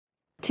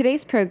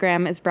Today's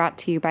program is brought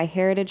to you by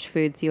Heritage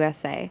Foods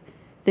USA,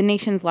 the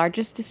nation's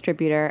largest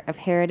distributor of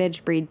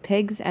heritage breed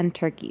pigs and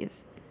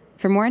turkeys.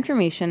 For more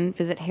information,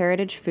 visit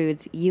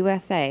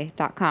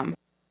heritagefoodsusa.com.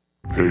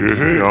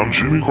 Hey, I'm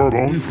Jimmy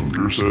Carboni from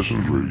Deer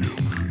Sessions Radio.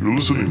 You're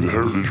listening to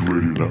Heritage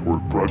Radio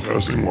Network,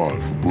 broadcasting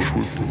live from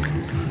Bushwick,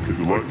 Brooklyn. If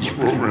you like this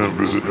program,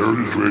 visit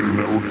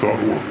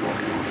heritageradionetwork.org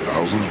for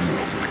thousands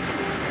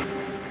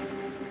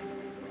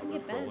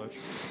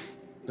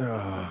more.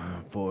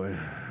 Oh, boy.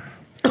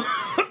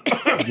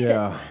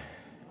 Yeah.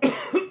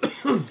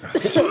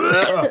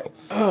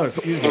 Oh,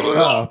 excuse me.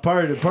 Oh,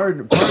 pardon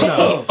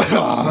us.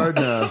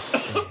 Pardon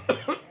us.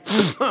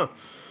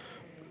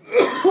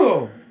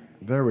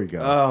 There we go.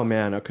 Oh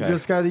man, okay. You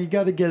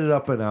got to get it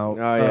up and out.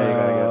 Oh yeah, you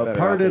gotta get better.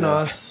 Pardon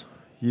us.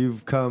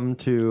 You've come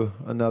to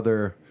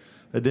another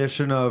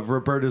edition of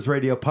Roberta's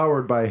Radio,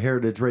 powered by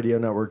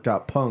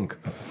heritageradionetwork.punk,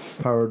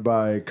 powered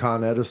by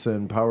Con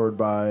Edison, powered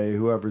by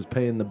whoever's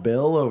paying the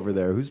bill over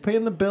there. Who's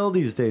paying the bill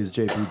these days,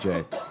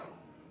 JPJ?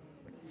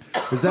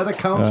 Is that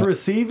accounts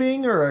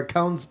receiving or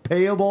accounts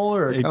payable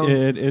or accounts?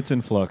 It's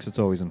in flux. It's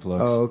always in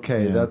flux. Oh,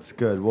 okay, Yeah. that's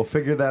good. We'll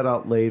figure that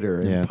out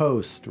later in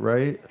post,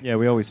 right? Yeah,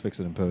 we always fix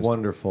it in post.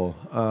 Wonderful.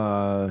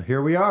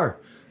 Here we are.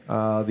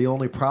 The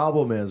only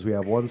problem is we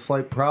have one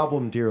slight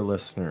problem, dear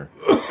listener.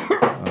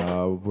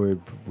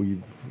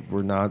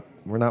 We're not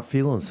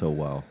feeling so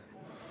well.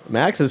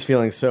 Max is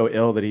feeling so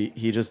ill that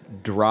he just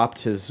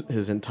dropped his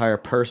entire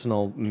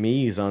personal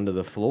me's onto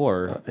the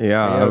floor.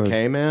 Yeah, Are you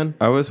okay, man?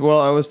 I was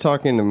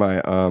talking to my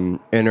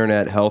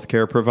internet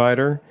healthcare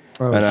provider,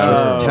 and I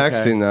was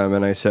texting them,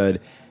 and I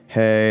said,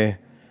 "Hey,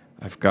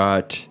 I've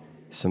got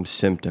some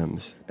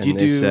symptoms," and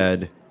they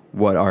said,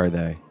 "What are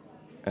they?"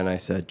 And I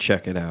said,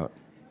 "Check it out.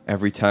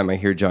 Every time I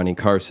hear Johnny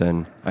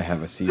Carson, I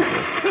have a seizure."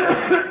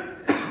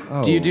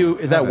 Oh, do you do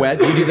the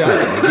WebMD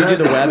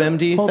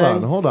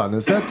thing? Hold on.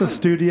 Is that the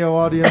studio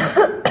audience?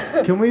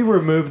 Can we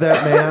remove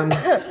that man?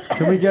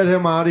 Can we get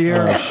him out of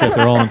here? Oh shit,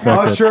 they're all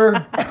infected.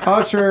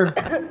 Usher.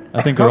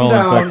 I think they're all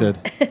infected.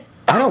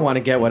 I don't want to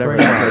get whatever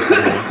that person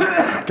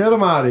is. Get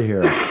him out of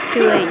here. It's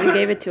too late. You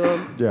gave it to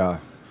him. Yeah.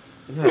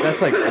 No,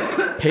 that's like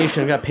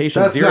patient. We got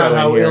patient That's zero not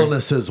how in here.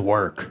 illnesses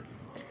work.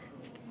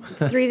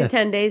 It's 3 to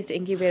 10 days to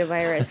incubate a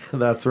virus.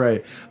 That's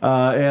right.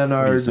 And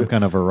our Some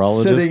kind of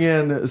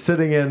virologist.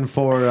 sitting in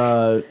for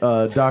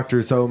Dr.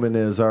 Zoman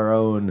is our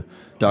own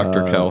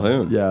Dr.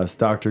 Calhoun. Yes,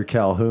 Dr.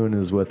 Calhoun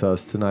is with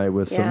us tonight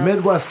with some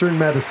Midwestern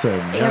medicine.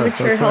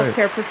 Amateur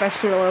healthcare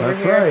professional over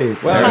that's here.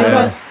 Right.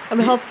 Well, I'm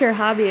a healthcare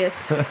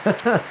hobbyist.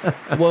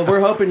 Well, we're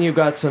hoping you've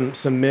got some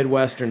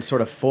Midwestern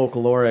sort of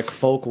folkloric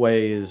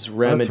folkways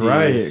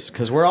remedies,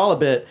 because we're all a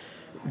bit.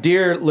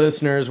 Dear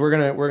listeners, we're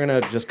gonna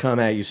just come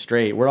at you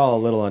straight. We're all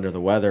a little under the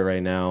weather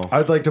right now.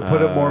 I'd like to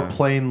put it more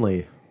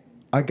plainly.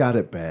 I got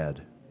it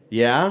bad.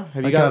 Yeah,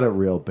 I got it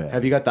real bad.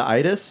 Have you got the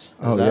itis?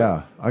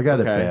 Yeah, I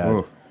got it bad.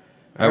 Ooh.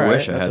 I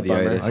wish I had the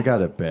itis. I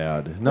got it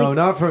bad. No,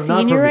 not from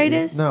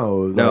senioritis?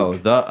 No,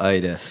 the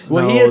itis.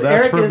 Well, no, he is.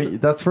 that's Eric is.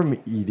 That's from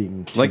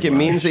eating. Like it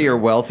means that you're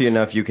wealthy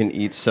enough you can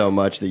eat so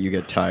much that you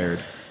get tired.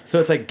 So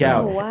it's like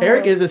gout. Oh, wow.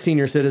 Eric is a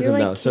senior citizen You're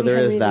like though, so King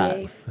there is Henry that.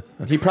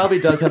 VIII. He probably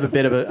does have a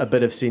bit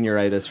of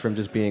senioritis from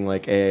just being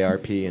like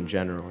AARP in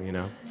general, you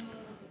know.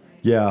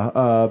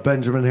 Yeah,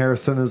 Benjamin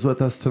Harrison is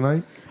with us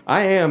tonight.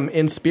 I am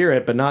in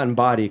spirit, but not in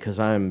body, because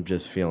I'm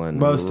just feeling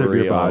Most of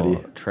your real body.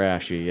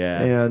 trashy.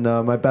 Yeah. And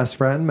my best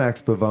friend, Max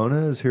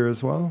Bavona, is here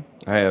as well.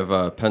 I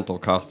have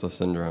Pentecostal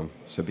syndrome,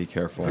 so be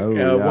careful.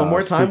 One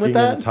more time with Speaking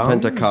that? in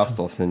tongues?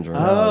 Pentecostal syndrome.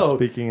 Oh.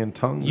 Speaking in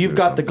tongues. You've or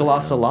got the something.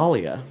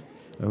 glossolalia.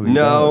 Oh, he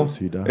No, does,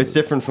 he does. it's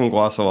different from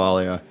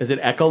glossolalia. Is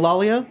it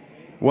echolalia?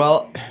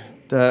 Well,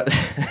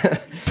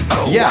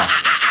 yeah.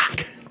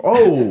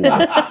 Oh!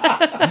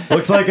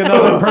 Looks like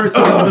another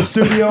person in the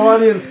studio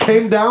audience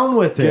came down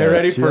with it. Get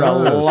ready for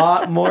a Yes.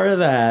 lot more of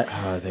that.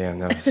 Oh, damn,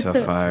 that was so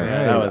fire.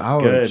 Yeah, that was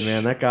Ouch. good,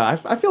 man. That guy,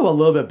 I feel a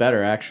little bit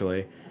better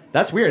actually.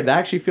 That's weird. I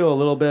actually feel a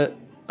little bit.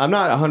 I'm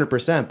not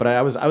 100%, but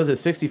I was at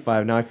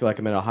 65. Now I feel like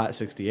I'm at a hot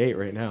 68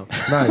 right now.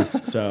 Nice.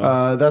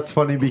 So that's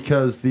funny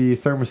because the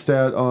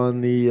thermostat on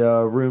the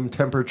room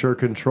temperature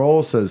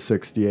control says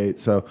 68.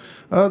 So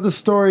the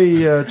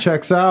story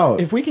checks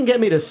out. if we can get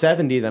me to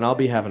 70, then I'll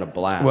be having a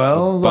blast.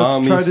 Well, let's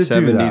balmy try to do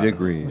 70 that.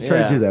 degrees. Let's try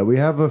to Yeah. do that. We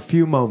have a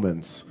few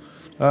moments.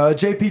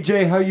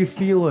 JPJ, how you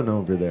feeling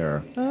over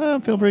there? I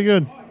feel pretty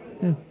good.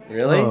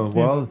 really? Oh,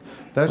 well,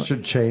 that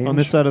should change. On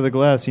this side of the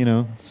glass, you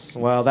know.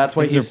 Well, that's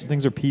why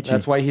things are peachy.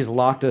 That's why he's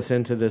locked us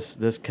into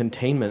this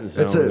containment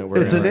zone. It's, that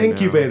we're it's in an right now.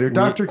 incubator.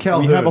 Dr.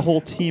 Calhoun. We have a whole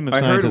team of I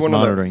heard scientists one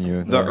monitoring of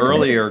you. the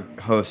earlier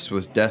host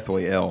was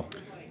deathly ill.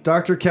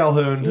 Dr.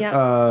 Calhoun,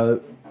 Yeah.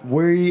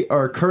 we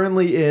are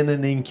currently in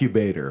an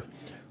incubator.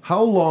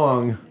 How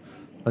long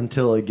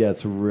until it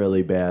gets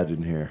really bad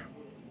in here?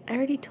 I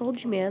already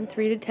told you, man.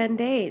 3 to 10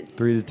 days.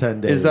 3 to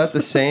 10 days. Is that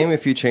the same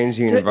if you change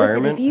the Listen,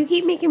 environment? if you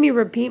keep making me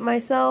repeat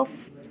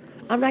myself,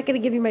 I'm not going to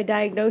give you my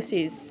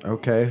diagnoses.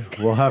 Okay,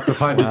 we'll have to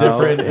find a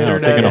different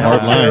internet taking a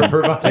hard healthcare line.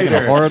 provider. Taking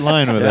a hard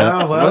line with Yeah,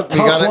 that. well,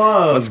 tough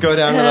love. Let's go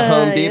down to the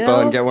Home You Depot know?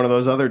 and get one of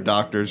those other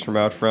doctors from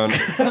out front.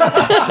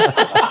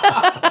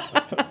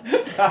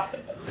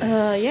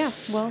 Yeah.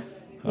 Well.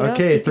 You know,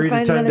 Okay, you can 3 to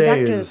find 10 another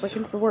doctor days. that's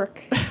looking for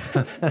work.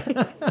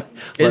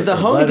 Is the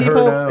Home let her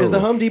Depot know. is the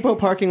Home Depot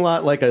parking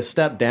lot like a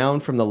step down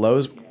from the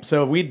Lowe's?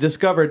 So we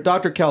discovered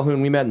Dr.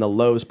 Calhoun. We met in the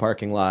Lowe's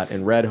parking lot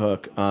in Red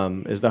Hook.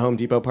 Is the Home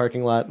Depot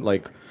parking lot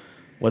like?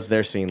 What's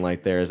their scene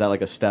like there? Is that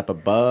like a step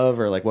above,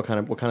 or like what kind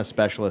of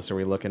specialists are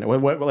we looking at?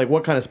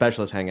 What kind of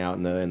specialists hang out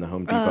in the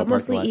Home Depot parking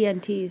Mostly lot?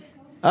 ENTs.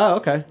 Oh,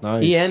 okay.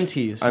 Nice.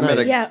 ENTs. I met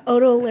Nice. Yeah,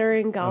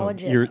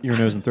 otolaryngologists. Your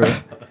nose and throat.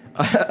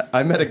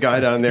 I met a guy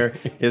down there.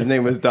 His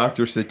name was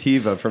Dr.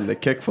 Sativa from the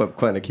Kickflip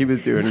Clinic. He was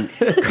doing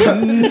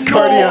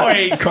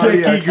cardiac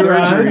surgery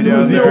down Was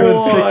he there. doing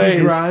sicky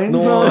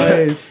grinds on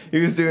it? Nice. He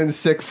was doing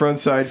sick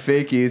frontside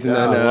fakies and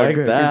I then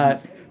like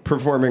that.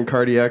 performing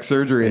cardiac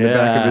surgery in the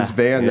back of his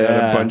van that had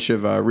Yeah. a bunch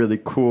of really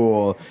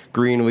cool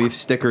green leaf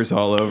stickers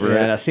all over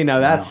Yeah, now, it. see, now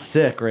that's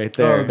sick right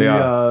Oh,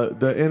 there.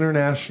 the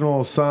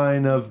international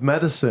sign of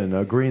medicine,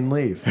 a green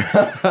leaf.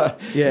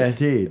 yeah,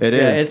 Indeed. It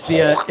Yeah, is.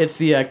 it's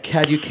the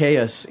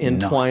caduceus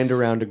entwined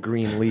around a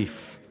green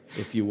leaf,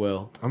 if you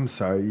will. I'm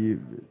sorry.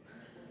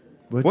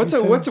 What's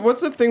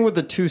the thing with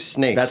the two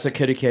snakes? That's a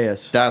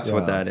caduceus. That's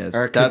what that is.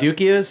 Or That's-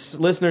 caduceus.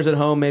 Listeners at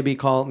home, maybe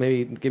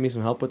give me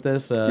some help with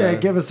this. Yeah,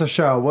 give us a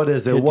shout. What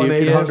is it?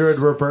 Caduceus?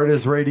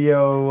 1-800-Roberta's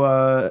Radio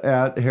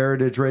at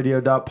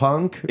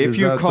heritageradio.punk. If Is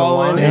you that the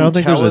call in line? I don't and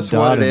think tell there's a us what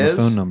dot it in the is,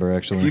 phone number,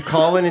 actually. if you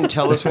call in and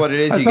tell us what it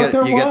is, I you thought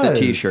get the there was.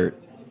 T-shirt.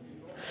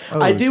 Oh,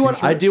 I do want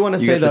t-shirt? to You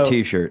say get the though,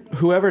 T-shirt.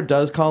 whoever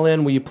does call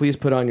in, will you please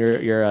put on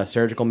your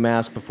surgical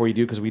mask before you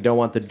do, because we don't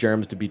want the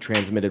germs to be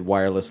transmitted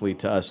wirelessly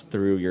to us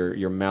through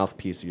your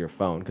mouthpiece of your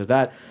phone, because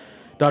that.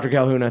 Dr.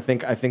 Calhoun, I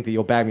think that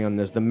you'll bag me on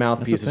this. The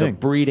mouthpiece is a thing.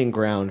 breeding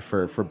ground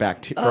for harmful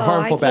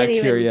I can't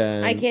bacteria.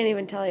 Even, I can't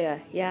even tell you.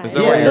 Yeah. Is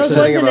that why you're Those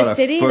sitting ones in the about a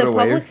city, foot the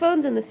away? public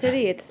phones in the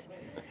city, it's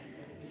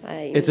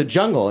a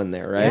jungle in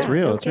there, right? Yeah. It's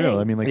real. no It's real. kidding.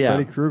 I mean, like Yeah.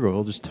 Freddy Krueger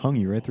will just tongue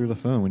you right through the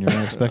phone when you're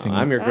not expecting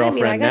I'm it. your I mean,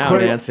 girlfriend I got now, some-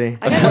 Nancy.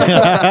 I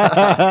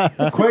got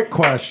some, Quick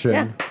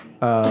question.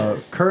 Yeah.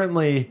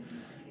 Currently,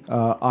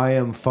 I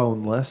am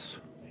phoneless.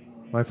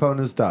 My phone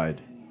has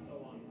died.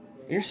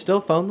 You're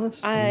still phoneless?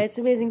 it's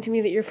amazing to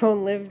me that your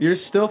phone lived. You're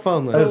still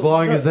phoneless. As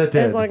long as it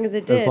did. As long as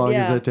it did, As long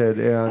yeah. as it did.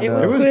 And, It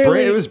was It was clearly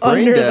brain. It was brain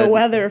under dead. the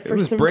weather for it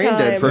was some brain time.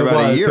 dead for it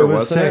about a was. year, It was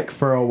wasn't sick it?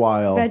 for a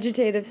while.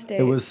 Vegetative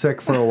state. It was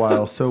sick for a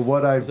while. So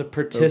what I've a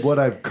what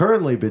I've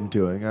currently been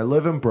doing, I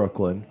live in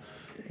Brooklyn,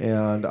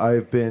 and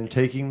I've been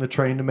taking the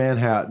train to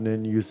Manhattan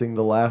and using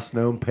the last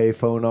known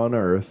payphone on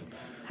Earth.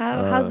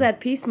 How's that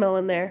pea smell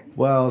in there?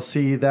 Well,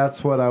 see,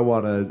 that's what I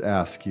want to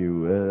ask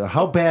you.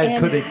 How bad And-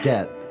 could it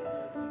get?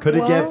 Could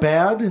it get Well-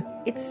 bad?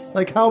 It's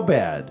Like how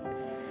bad?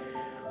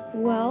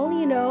 well,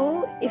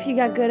 if you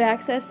got good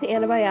access to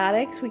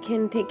antibiotics, we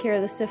can take care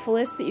of the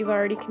syphilis that you've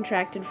already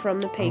contracted from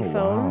the Oh, payphone.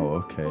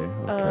 wow. Okay. Okay.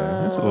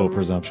 That's a little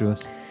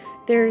presumptuous.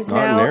 There's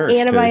Not in now Eric's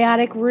case.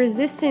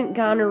 antibiotic-resistant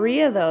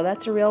gonorrhea, though.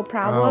 That's a real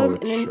problem,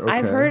 Ouch, and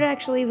I've okay. heard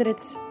actually that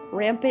it's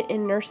rampant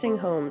in nursing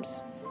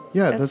homes.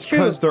 Yeah, That's that's true.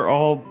 because they're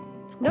all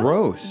No,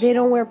 gross. they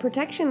don't wear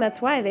protection. That's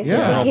why they think Yeah.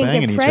 They're all they can't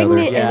banging get each other.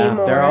 pregnant Yeah,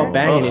 anymore. they're all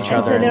banging each Oh.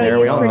 other So in they there. don't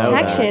We use all know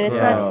protection. that. It's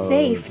Yeah. not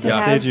safe to That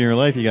have. stage in your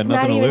life, you got It's not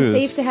nothing to even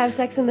lose. safe to have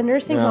sex in the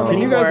nursing home Can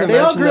you anymore. guys They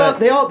all Imagine grew up.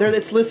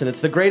 that- Listen.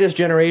 It's the greatest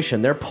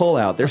generation. They're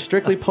pull-out. They're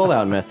strictly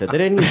pull-out method. They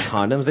didn't use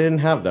condoms. They didn't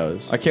have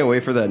those. I can't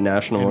wait for that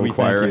National And we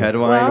Enquirer thank you.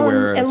 headline Well,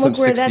 where and some look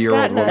where that's 60-year-old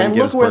gotten us. woman And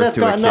gives look where birth that's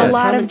to a gotten kid. a us.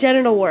 lot How of many-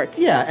 genital warts.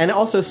 Yeah, and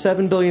also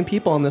 7 billion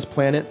people on this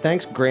planet.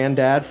 Thanks,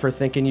 Granddad, for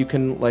thinking you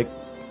can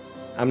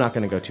I'm not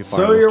going to go too far.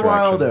 Sow in this your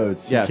direction. wild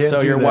oats. You Yeah, can't sow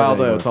do your that wild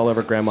anymore. oats all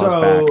over Grandma's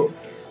back.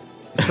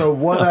 So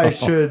what I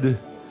should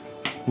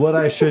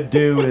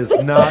do is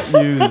not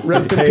use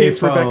Rest the in peace,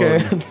 payphone.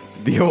 Rebecca Ann.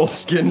 The old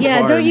skin Yeah,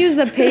 farm. don't use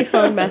the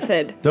payphone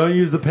method. Don't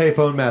use the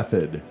payphone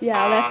method.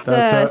 Yeah, that's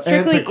That's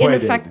strictly antiquated.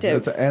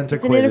 ineffective. That's an It's an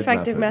antiquated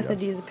ineffective method, method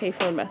to yes. use a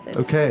payphone method.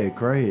 Okay,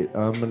 great.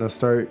 I'm gonna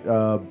start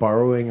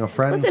borrowing a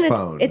friend's Listen,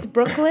 phone. it's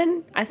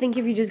Brooklyn. I think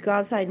if you just go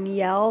outside and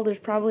yell, there's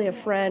probably a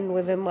friend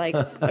within like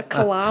a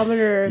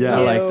kilometer of Yeah,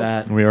 you. I like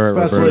that. We are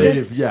at especially Roberta's.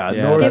 Just- yeah,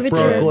 Yeah, North Give it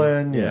your-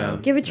 Brooklyn. Yeah. Yeah,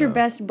 Give it your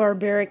best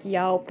barbaric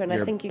yelp, and I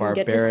Your think you can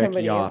get to barbaric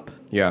somebody. yawp.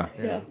 Yeah.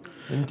 Yeah.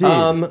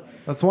 indeed.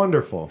 That's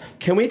wonderful.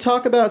 Can we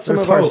talk about some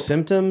There's of our hope.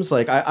 symptoms?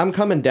 Like I'm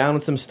coming down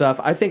with some stuff.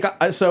 I think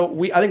I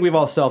think we've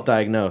all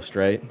self-diagnosed,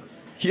 right?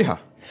 Yeah.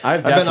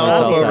 I've been all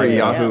definitely over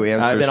self-diagnosed. Yahoo I've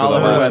Answers been for all the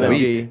over last WebMD.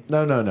 week.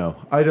 No.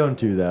 I don't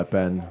do that,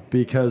 Ben,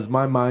 because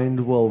my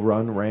mind will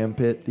run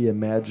rampant. The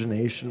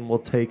imagination will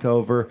take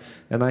over,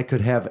 and I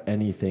could have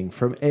anything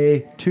from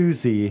A to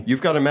Z.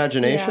 You've got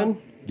imagination?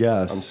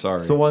 Yes, I'm sorry.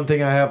 It's the one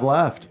thing I have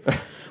left.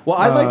 Well,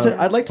 I'd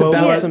like to but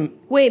bounce what- some.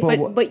 Wait,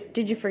 But but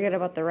did you forget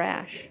about the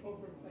rash?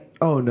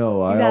 Oh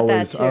no, I got that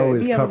always, too. I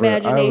always You have cover.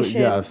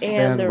 imagination yes,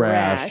 and the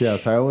rash.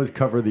 Yes, I always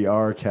cover the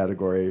R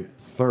category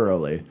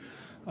thoroughly.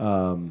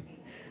 What,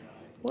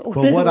 But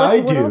what what I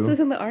what do- else is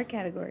in the R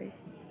category?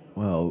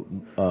 Well,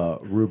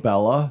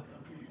 rubella,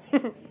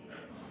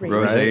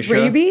 Rosacea?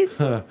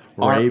 Rabies?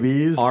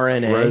 rabies,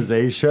 RNA.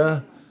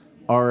 rosacea,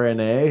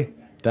 RNA.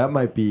 That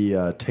might be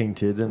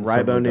tainted in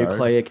some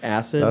ribonucleic regard.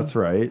 acid. That's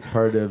right.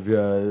 Part of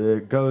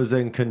it goes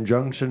in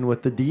conjunction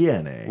with the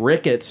DNA.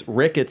 Rickets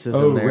is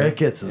in there.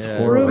 Rickets is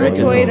horrible.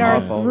 Rheumatoid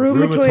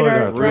Rheumatoid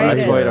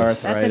arthritis.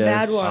 arthritis. That's a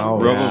bad one. Oh,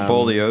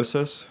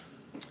 Roboboliosis.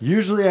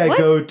 Usually I What?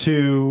 go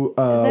to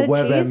that a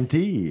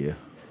WebMD.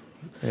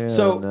 And,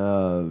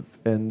 So-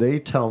 and they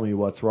tell me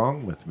what's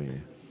wrong with me.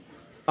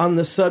 On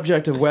the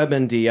subject of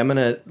WebMD,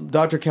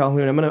 Dr.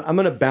 Calhoun, I'm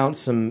gonna bounce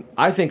some.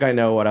 I think I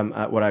know what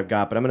I've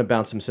got, but I'm gonna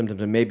bounce some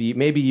symptoms, and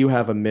maybe you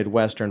have a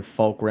Midwestern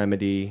folk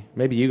remedy.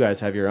 Maybe you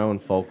guys have your own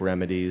folk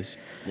remedies.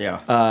 Yeah.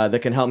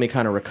 That can help me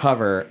kind of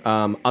recover.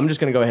 I'm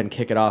just gonna go ahead and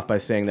kick it off by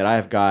saying that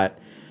I've got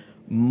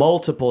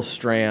multiple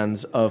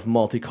strands of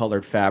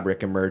multicolored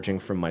fabric emerging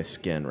from my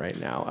skin right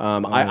now.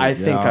 I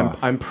think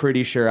I'm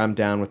pretty sure I'm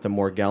down with the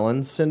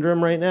Morgellons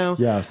syndrome right now.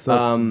 Yes,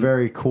 that's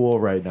very cool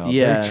right now.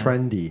 Yeah. Very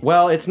trendy.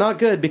 Well, it's not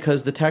good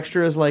because the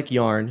texture is like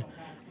yarn.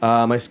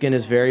 My skin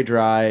is very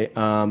dry.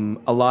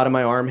 A lot of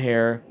my arm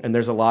hair, and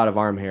there's a lot of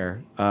arm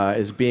hair,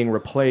 is being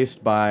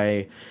replaced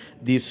by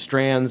these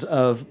strands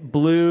of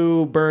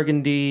blue,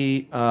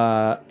 burgundy,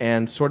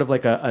 and sort of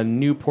like a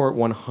Newport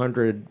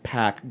 100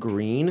 pack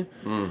green.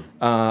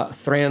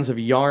 Strands of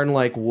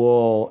yarn-like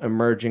wool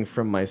emerging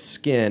from my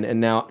skin.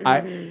 And now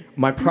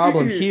my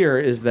problem here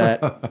is that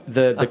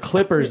the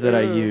clippers that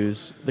I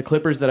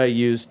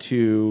use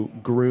to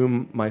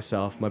groom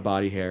myself, my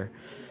body hair,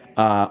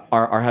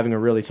 are having a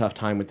really tough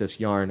time with this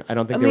yarn. I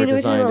don't think they were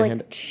designed to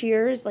handle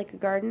shears, like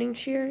gardening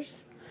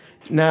shears.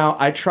 Now,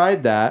 I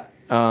tried that.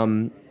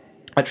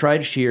 I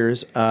tried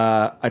shears.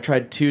 I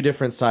tried 2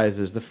 different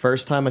sizes. The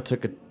first time I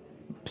took a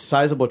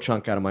sizable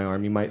chunk out of my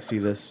arm. You might see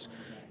this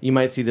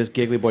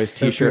Giggly Boys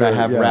T-shirt I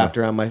have wrapped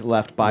around my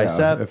left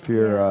bicep. If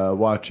you're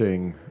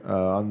watching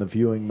on the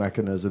viewing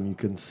mechanism, you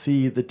can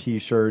see the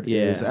T-shirt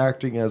is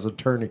acting as a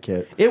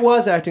tourniquet. It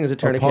was acting as a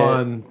tourniquet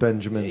upon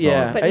Benjamin's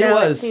arm. But now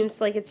it seems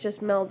like it's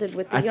just melded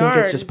with the yarn. I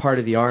think it's just part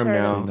of the arm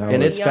now,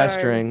 and it's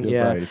festering.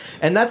 Right.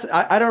 And that's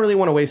I don't really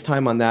want to waste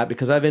time on that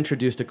because I've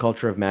introduced a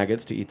culture of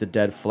maggots to eat the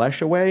dead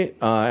flesh away,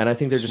 and I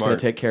think they're just going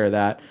to take care of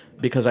that.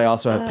 Because I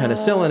also have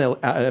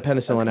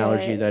penicillin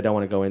allergy that I don't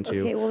want to go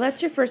into. Okay, well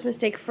that's your first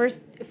mistake.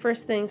 First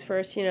things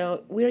first. We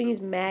don't use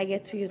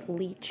maggots; we use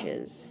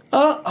leeches.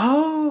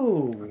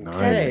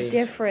 Nice. That's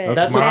different.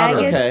 That's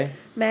modern. Okay.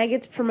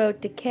 Maggots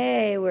promote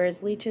decay,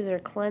 whereas leeches are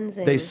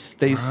cleansing. They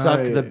suck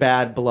the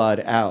bad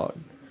blood out.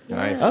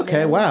 Nice.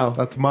 Okay, wow.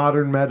 That's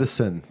modern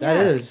medicine. That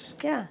is.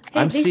 Yeah.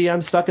 Hey,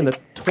 I'm stuck in the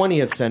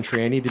 20th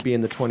century. I need to be in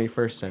the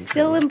 21st century.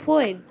 Still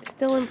employed.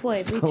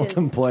 Leeches.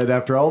 Employed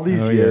after all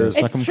these years.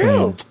 Suck It's 'em true.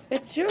 clean.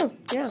 It's true.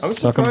 Yeah. I'm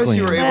surprised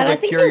you were able to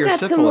cure your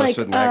syphilis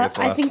with maggots last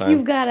I think time.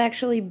 you've got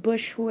actually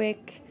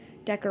Bushwick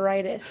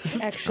Deckeritis.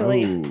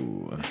 Actually,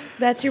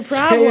 that's your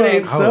problem. It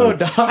ain't so,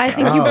 Doc. I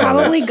think you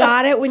probably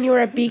got it when you were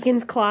at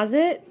Beacon's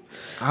Closet.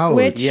 Ouch.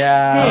 Which,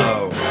 Yeah.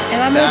 hey,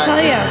 and I'm gonna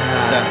tell you,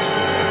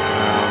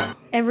 Cesspool.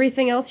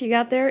 everything else you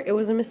got there, it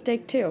was a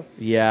mistake too.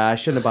 Yeah, I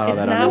shouldn't have bought all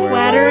It's that not underwear.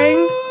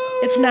 flattering.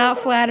 It's not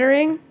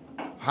flattering.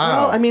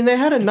 How? Well, I mean, they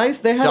had a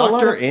lot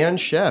Doctor of... and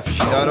chef. She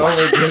not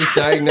only gives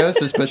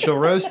diagnosis, but she'll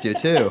roast you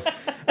too.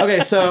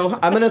 Okay, so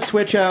I'm gonna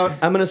switch out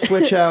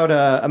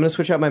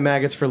my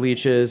maggots for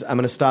leeches. I'm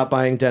gonna stop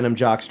buying denim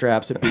jock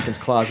straps at Beacon's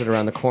Closet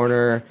around the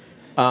corner.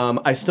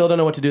 I still don't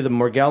know what to do with the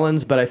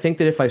Morgellons, but I think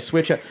that if I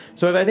switch it,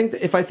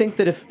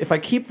 if I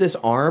keep this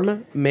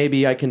arm,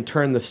 maybe I can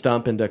turn the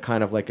stump into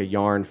kind of like a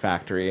yarn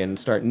factory and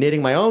start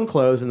knitting my own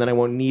clothes, and then I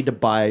won't need to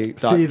buy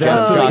that's what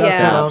jock I'm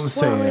straps.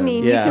 saying. Well, I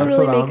mean, Yeah. you can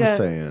really That's what make I'm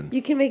saying.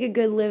 you can make a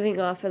good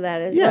living off of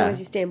that as long as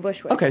you stay in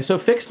Bushwick. Okay, so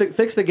fix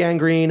the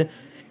gangrene,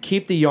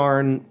 keep the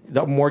yarn,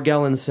 the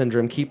Morgellons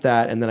syndrome, keep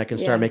that, and then I can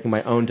start making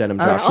my own denim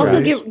jock straps.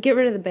 Also, get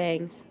rid of the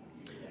bangs.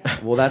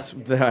 Well,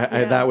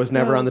 that was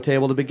never on the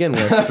table to begin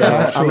with, so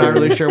I'm not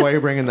really sure why you're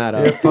bringing that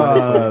up.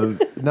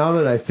 Now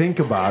that I think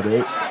about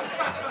it,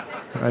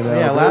 I know.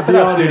 Yeah, laugh it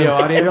up, studio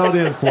The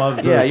audience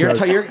loves Yeah, those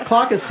your jokes.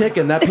 clock is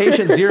ticking. That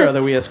patient zero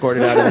that we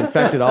escorted out has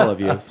infected all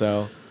of you.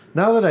 So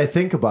Now that I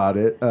think about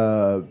it,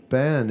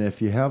 Ben,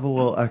 if you have a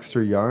little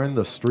extra yarn,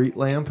 the street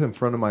lamp in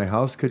front of my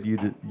house could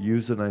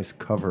use a nice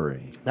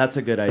covering. that's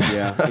a good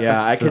idea.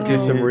 Yeah, I could do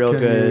some real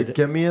Can you good.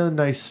 get me a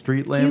nice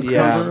street lamp you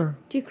cover.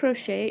 Do you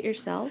crochet it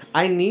yourself?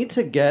 I need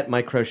to get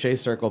my crochet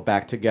circle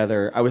back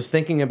together. I was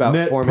thinking about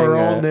Knit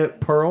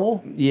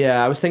pearl.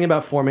 Yeah, I was thinking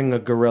about forming a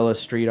guerrilla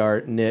street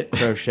art knit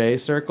crochet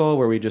circle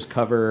where we just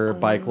cover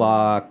bike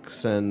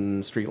locks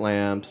and street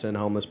lamps and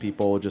homeless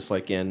people just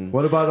like in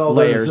What about all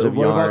layers those? of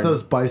What yarn. about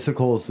those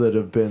bicycles that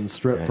have been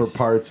stripped for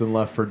parts and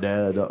left for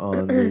dead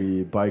on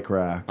the bike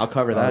rack? I'll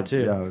cover that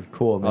too. Yeah,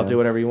 cool, man. I'll do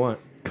whatever you want.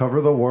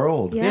 Cover the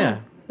world. Yeah,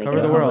 Make cover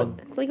it the a world.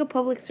 public- It's like a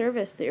public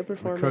service that you're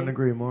performing. Couldn't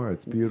agree more.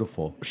 It's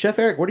beautiful. Chef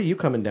Eric, what are you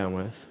coming down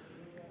with?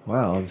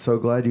 Wow, I'm so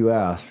glad you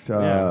asked.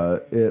 Yeah.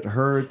 It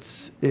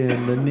hurts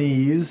in the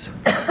knees.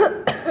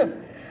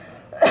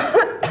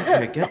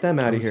 Okay, get them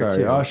out of here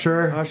Sorry, too.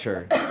 Usher.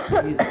 Usher.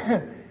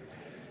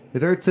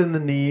 It hurts in the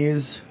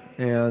knees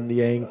and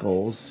the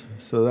ankles,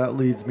 so that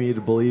leads me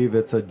to believe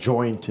it's a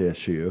joint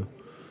issue.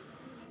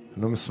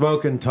 And I'm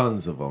smoking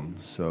tons of them,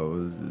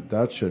 so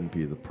that shouldn't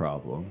be the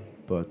problem.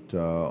 But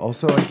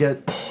also, I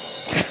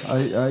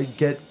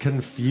get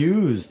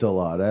confused a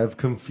lot. I have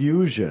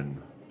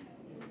confusion.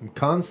 I'm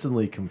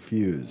constantly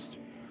confused.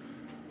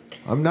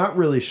 I'm not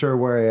really sure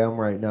where I am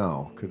right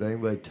now. Could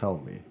anybody tell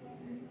me?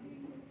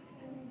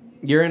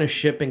 You're in a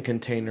shipping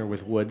container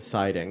with wood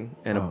siding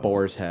and a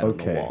boar's head on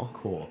the wall.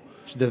 Cool.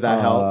 Does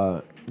that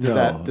help?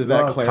 Does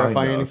that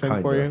clarify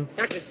anything for you?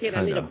 Doctor said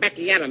I need a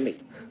backiotomy.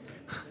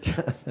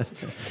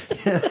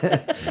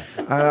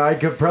 I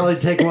could probably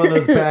take one of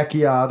those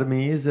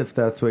backiotomies if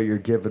that's what you're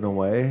giving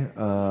away.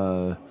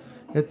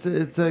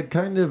 It's a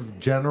kind of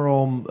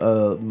general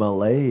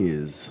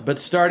malaise. But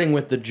starting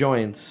with the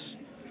joints.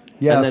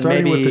 Yeah, and then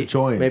starting maybe, with the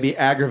joints. Maybe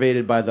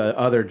aggravated by the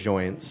other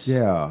joints.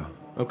 Yeah.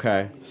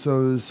 Okay.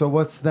 So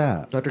what's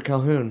that? Dr.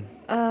 Calhoun.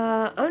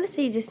 I want to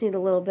say you just need a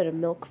little bit of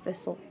milk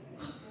thistle.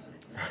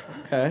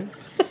 Okay.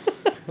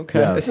 Okay.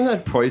 Yes. Isn't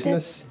that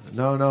poisonous?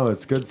 No,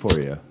 it's good for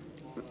you.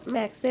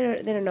 Max, they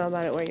don't know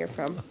about it where you're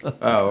from.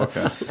 Oh,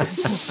 okay.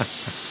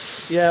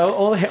 Yeah,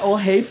 old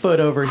Hayfoot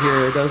over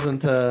here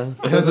doesn't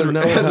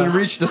hasn't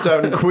reached us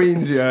out in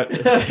Queens yet.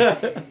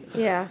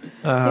 Yeah.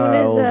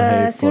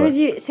 As soon as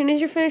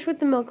you're finished with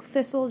the milk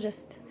thistle,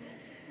 just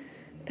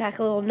pack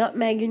a little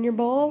nutmeg in your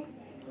bowl.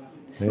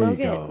 Smoke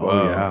there you it. go. Whoa.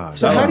 Oh, yeah.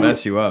 So that'll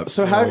mess you up.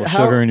 So A little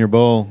sugar in your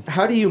bowl.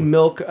 How do you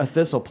milk a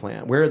thistle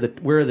plant? Where are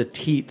the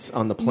teats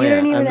on the plant? You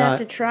don't even have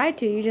to try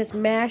to. You just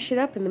mash it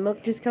up, and the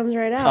milk just comes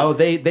right out.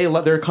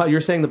 Oh,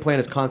 you're saying the plant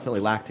is constantly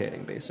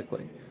lactating,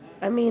 basically.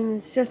 I mean,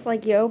 it's just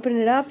like you open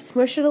it up,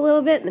 smush it a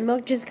little bit, and the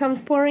milk just comes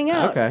pouring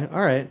out. Okay, all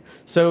right.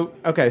 So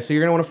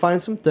you're gonna want to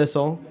find some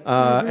thistle,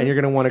 and you're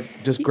gonna want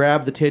to just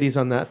grab the titties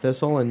on that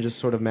thistle and just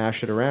sort of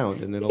mash it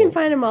around, and You can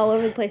find them all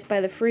over the place by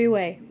the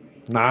freeway.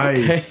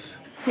 Nice.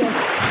 Yeah.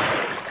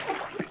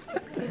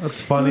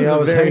 That's funny. I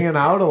was hanging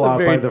out a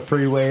lot by the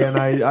freeway, and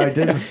I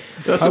didn't.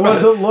 That's I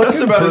wasn't looking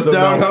That's about for as the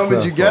down milk home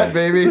as you thistle. get,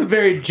 baby. It's a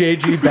very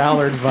J.G.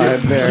 Ballard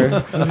vibe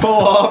there. Pull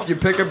off, you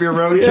pick up your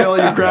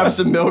roadkill, you grab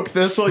some milk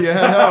thistle, you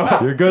head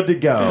out. You're good to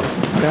go.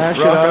 Mash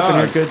it Rock up, on.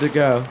 and you're good to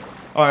go.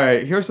 All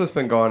right, here's what's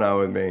been going on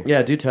with me.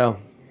 Yeah, do tell.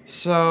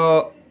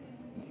 So,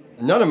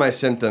 none of my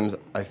symptoms,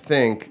 I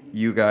think,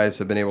 you guys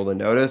have been able to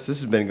notice.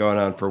 This has been going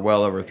on for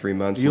well over 3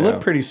 months You now.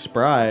 look pretty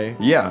spry.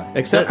 Yeah.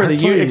 Except for the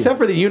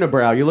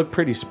unibrow, you look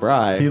pretty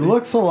spry. He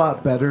looks a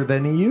lot better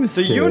than he used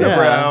The to.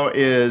 unibrow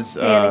is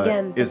And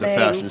again, the a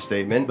fashion bangs.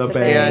 statement. The bangs.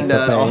 And The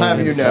I'll have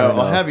you bangs, know. I know.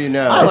 I'll have you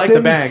know. I like It's the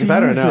in bangs. I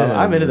don't know. season.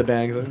 I'm into the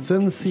bangs. It's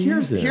in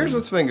season. Here's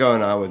what's been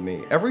going on with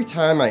me. Every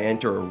time I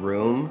enter a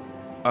room,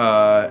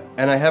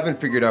 and I haven't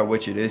figured out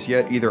which it is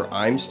yet. Either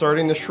I'm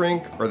starting to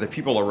shrink, or the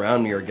people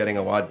around me are getting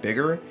a lot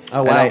bigger.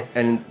 Oh, wow.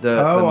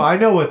 I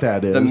know what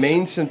that is. The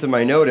main symptom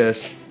I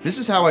notice. This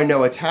is how I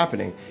know it's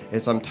happening.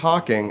 Is I'm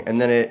talking,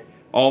 and then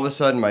all of a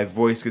sudden my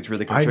voice gets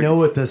really constricted. I know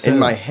what this in is.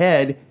 my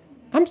head.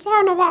 I'm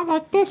sounding a lot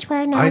like this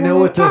right now. I know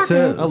when what I'm this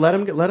talking. is. Oh, let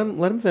him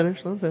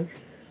finish. Let him finish.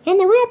 And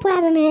the real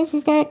problem is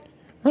that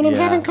when I'm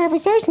Yeah. having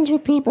conversations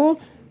with people,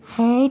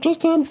 I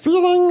just am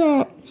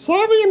feeling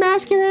slightly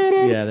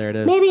emasculated. Yeah, there it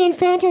is. Maybe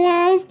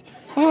infantilized.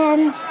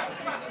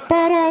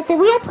 But the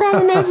real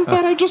problem is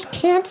that I just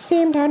can't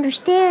seem to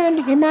understand.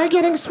 Am I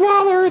getting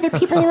smaller? Or the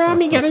people around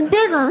me getting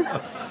bigger?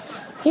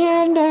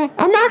 And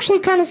I'm actually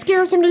kind of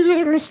scared somebody's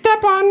either going to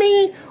step on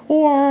me,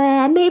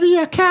 or maybe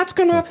a cat's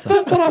going to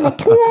think that I'm a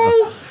toy.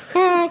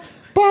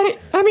 But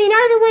I mean,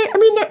 either way, I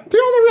mean, the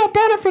only real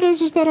benefit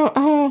is that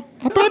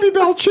a Baby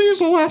Bell cheese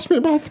will last me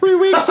about 3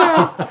 weeks.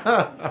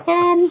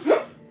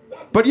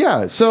 But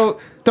yeah, so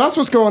that's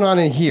what's going on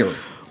in here.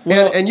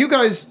 And you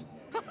guys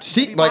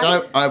see, like,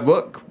 I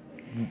look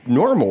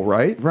normal,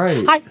 right?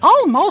 Right. I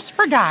almost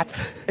forgot.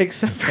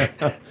 Except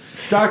for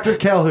Dr.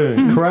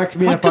 Calhoun, correct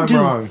me if I'm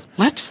wrong.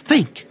 Let's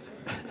think.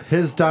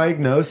 His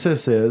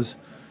diagnosis is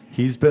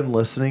he's been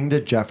listening to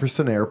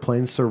Jefferson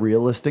Airplane's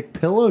Surrealistic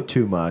Pillow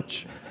too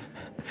much.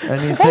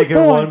 And he's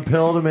taking one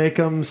pill to make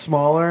him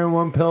smaller and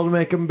one pill to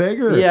make him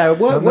bigger. Yeah,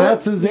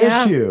 that's his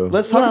issue.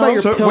 Let's talk about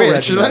your pill wait,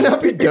 regimen. should I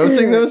not be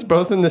dosing those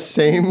both in the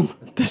same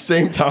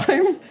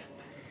time?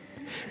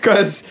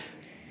 Because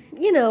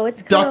You know,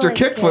 it's kind Dr. of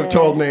like, Kickflip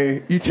told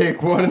me you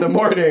take one in the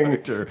morning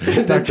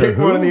and then take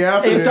one in the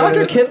afternoon. If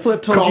Dr.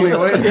 Kickflip told Call you, me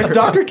later. if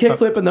Dr.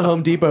 Kickflip in the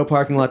Home Depot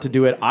parking lot to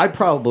do it, I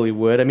probably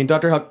would. I mean,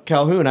 Dr.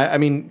 Calhoun, I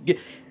mean,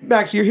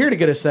 Max, you're here to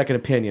get a second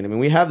opinion. I mean,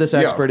 we have this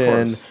expert of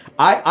in. course.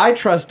 I would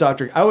trust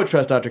Dr.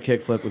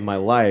 Kickflip with my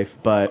life,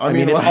 but I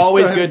mean, it's last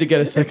always time good to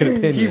get a second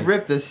opinion. He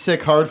ripped a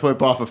sick hard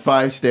flip off a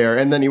 5-stair,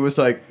 and then he was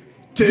like,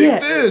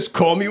 take this,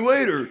 call me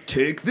later.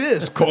 Take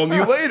this, call me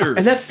later.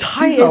 And that's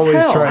tight He's as always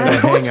hell. trying to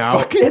hang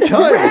out. Fucking It's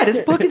tight. rad. It's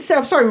fucking sad.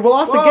 I'm sorry, we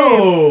lost the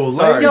Whoa, game.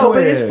 Sorry. Yo,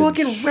 but it's language.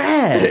 fucking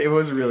rad. It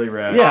was really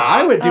rad. Yeah,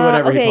 I would do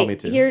whatever okay, he told me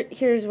to.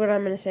 Here's what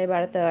I'm going to say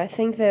about it, though. I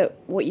think that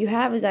what you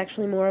have is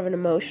actually more of an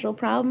emotional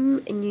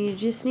problem, and you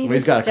just need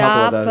He's to got a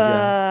couple of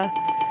stop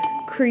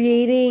those,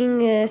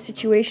 creating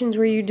situations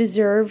where you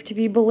deserve to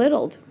be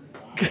belittled.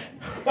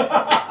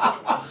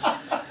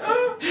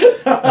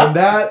 And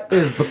that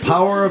is the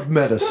power of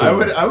medicine.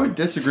 I would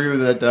disagree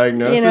with that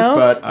diagnosis, You know?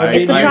 but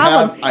It's a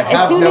problem. I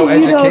have no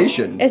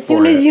education. As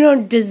soon as you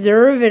don't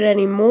deserve it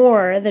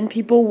anymore, then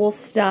people will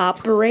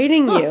stop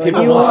berating you, and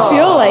you will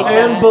feel like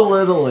and that.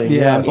 belittling.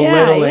 Yeah, Yes.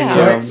 belittling.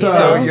 Yeah.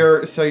 So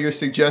your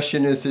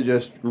suggestion is to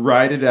just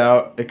ride it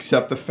out,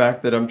 accept the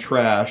fact that I'm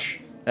trash,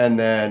 and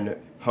then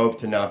hope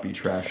to not be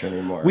trash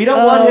anymore. We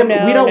don't want him.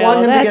 We don't want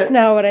him to get. That's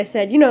not what I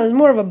said. You know, there's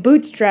more of a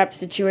bootstrap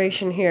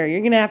situation here.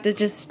 You're gonna have to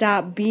just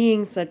stop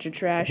being such a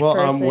trash Well,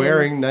 person. I'm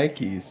wearing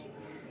Nikes.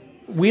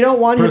 We don't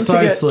want him to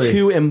Precisely. get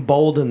too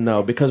emboldened,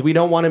 though, because we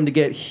don't want him to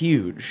get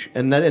huge,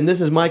 and this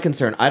is my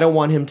concern. I don't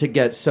want him to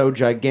get so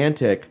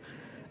gigantic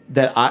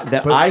that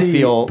I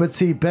feel. But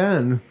see,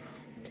 Ben,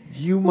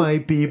 you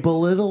might be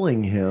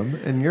belittling him,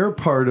 and you're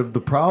part of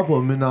the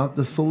problem and not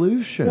the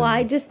solution. Well,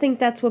 I just think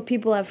that's what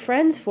people have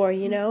friends for,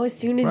 you know? As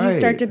soon as you Right.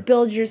 start to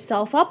build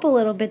yourself up a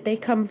little bit, they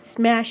come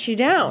smash you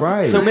down.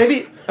 Right. So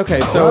maybe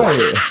so.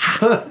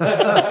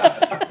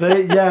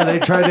 They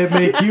try to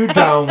make you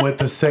down with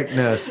the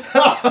sickness.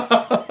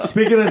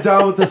 Speaking of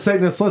down with the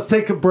sickness, let's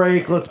take a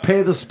break. Let's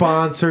pay the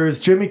sponsors.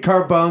 Jimmy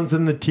Carbone's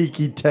in the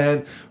Tiki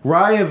Tent.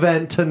 Rye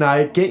event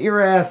tonight. Get your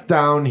ass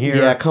down here.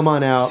 Yeah, come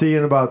on out. See you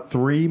in about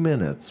 3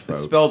 minutes, folks.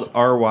 It's spelled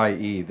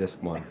RYE, this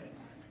one.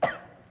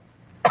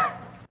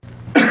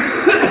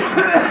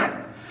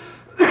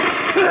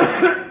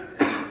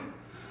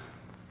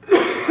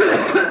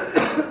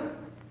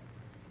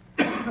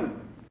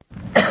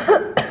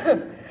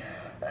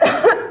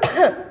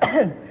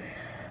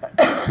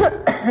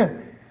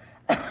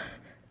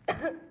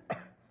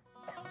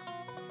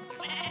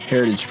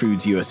 Heritage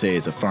Foods USA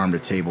is a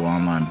farm-to-table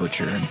online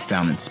butcher and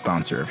founding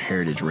sponsor of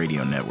Heritage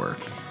Radio Network.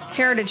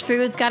 Heritage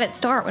Foods got its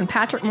start when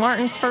Patrick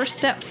Martins first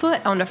stepped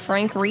foot onto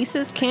Frank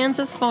Reese's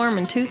Kansas farm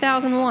in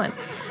 2001.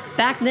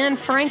 Back then,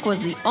 Frank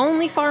was the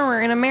only farmer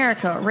in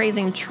America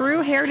raising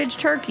true heritage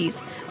turkeys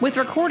with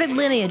recorded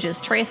lineages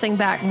tracing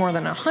back more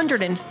than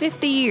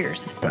 150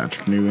 years.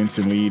 Patrick knew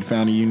instantly he'd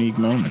found a unique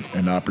moment,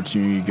 an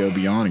opportunity to go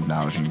beyond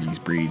acknowledging these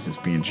breeds as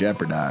being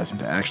jeopardized and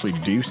to actually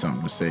do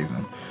something to save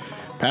them.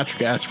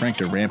 Patrick asked Frank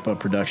to ramp up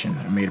production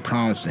and made a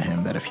promise to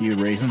him that if he would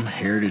raise them,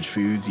 Heritage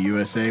Foods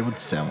USA would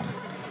sell them.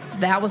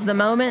 That was the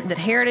moment that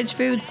Heritage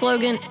Foods'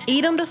 slogan,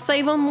 Eat 'em to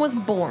Save 'em, was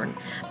born.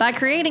 By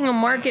creating a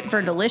market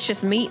for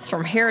delicious meats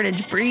from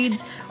heritage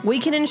breeds, we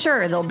can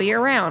ensure they'll be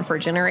around for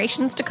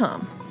generations to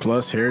come.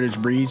 Plus, heritage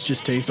breeds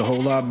just taste a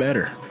whole lot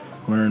better.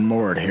 Learn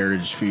more at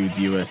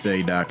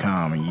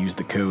heritagefoodsusa.com and use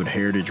the code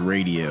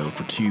HeritageRadio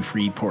for 2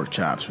 free pork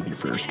chops with your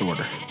first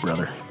order,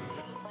 brother.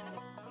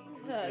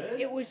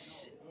 It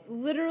was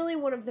literally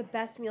one of the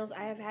best meals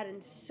I have had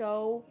in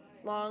so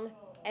long.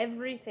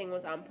 Everything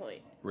was on point.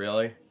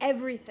 Really?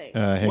 Everything.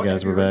 Hey What,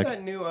 guys, have you we're heard back.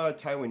 that new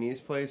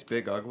Taiwanese place,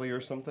 Big Ugly or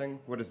something?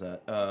 What is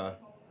that? The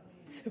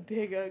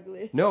Big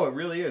Ugly. No, it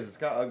really is. It's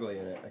got ugly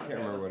in it. I can't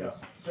remember what it is.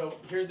 So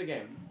here's the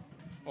game.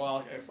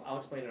 Well, I'll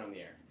explain it on the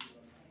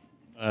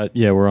air.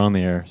 Yeah, we're on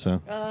the air,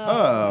 so.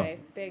 Oh. Okay.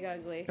 Big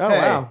Ugly. Oh, Hey.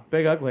 wow.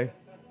 Big Ugly.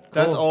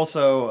 That's Cool.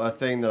 also a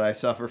thing that I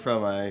suffer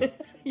from. I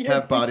You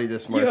have body you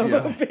have a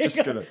dysmorphia. big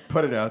Just gonna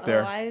put it out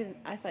there. Oh,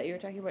 I thought you were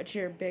talking about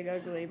your Big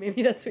Ugly.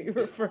 Maybe that's what you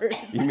referred to.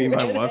 You mean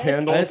my love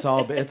handles? It's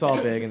all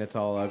big and it's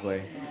all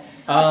ugly.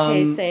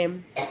 Okay,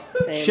 same.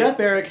 Chef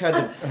Eric had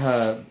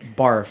to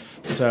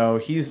barf, so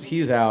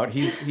he's out.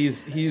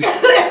 He's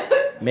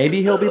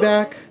maybe he'll be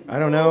back. I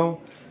don't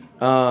know.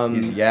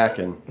 He's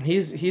yakking.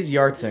 He's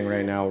yartzing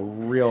right now,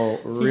 real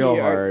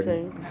hard.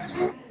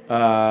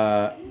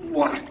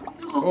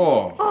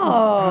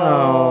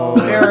 Oh,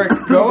 Eric,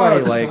 go Nobody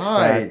outside. likes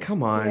that.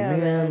 Come on, Yeah,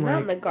 man.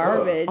 not in the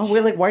garbage. Oh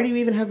wait, why do you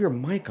even have your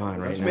mic on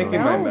right It's now?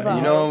 making my mouth.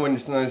 You know when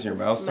sometimes your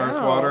mouth starts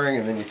smell. watering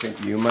and then you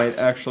think you might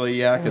actually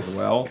yak as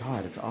well.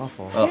 God, it's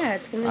awful. Yeah,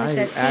 it's gonna be like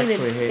that scene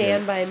in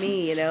Stand By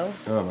Me, you know.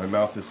 Oh, my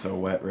mouth is so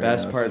wet right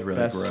Best now. part,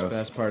 This is really gross.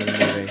 best part of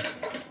the movie,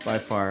 by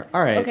far.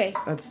 All right, Okay.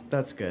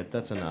 that's good.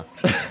 That's enough.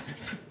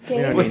 Okay.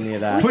 We don't need any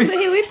of that.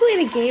 Hey, we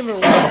played a game or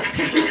what?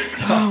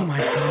 Oh my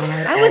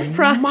god! I was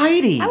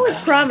mighty. I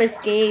was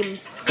promised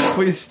games.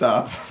 Please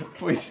stop.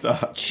 Please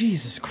stop.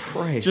 Jesus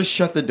Christ! Just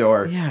shut the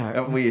door. Yeah,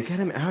 At least. get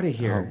him out of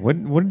here.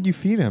 What did you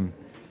feed him?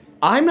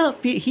 I'm not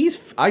feed.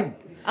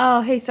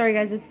 Oh, hey, sorry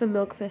guys, it's the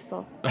milk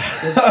thistle.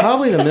 It's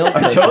probably the milk.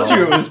 I told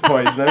you it was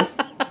poisonous.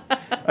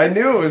 I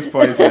knew it was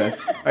poisonous.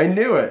 I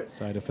knew it.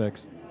 Side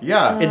effects.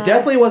 Yeah. It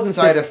definitely wasn't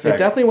Side It effect.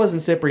 definitely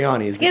wasn't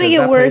Cipriani's. It's gonna because get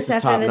that worse place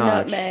is after the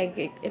top-notch.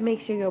 nutmeg. It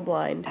makes you go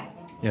blind.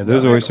 Yeah,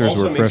 those oysters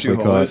also were makes you freshly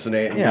caught.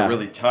 hallucinate and Yeah. get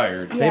really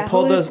tired. Yeah,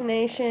 pulled those-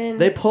 hallucination.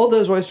 They pulled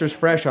those oysters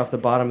fresh off the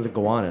bottom of the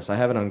Gowanus. I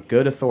have it on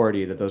good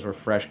authority that those were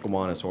fresh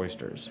Gowanus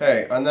oysters.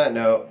 Hey, on that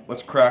note,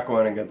 let's crack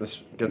one and get this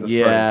party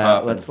Yeah,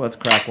 popping. let's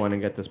crack one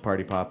and get this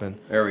party popping.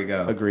 There we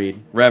go. Agreed.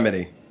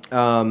 Remedy.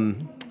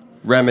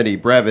 Remedy,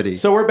 brevity.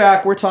 So we're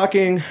back. We're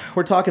talking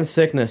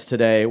sickness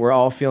today. We're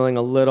all feeling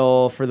a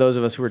little, for those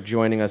of us who are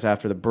joining us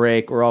after the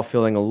break, we're all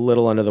feeling a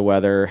little under the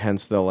weather,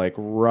 hence the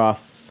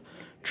rough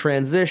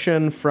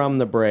transition from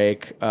the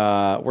break. We're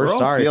all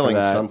sorry feeling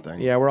for that. something.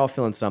 Yeah, we're all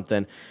feeling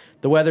something.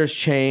 The weather's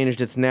changed.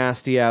 It's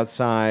nasty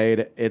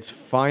outside. It's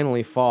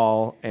finally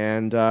fall,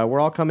 and we're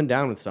all coming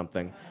down with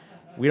something.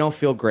 We don't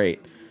feel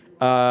great.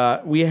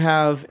 We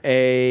have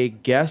a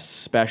guest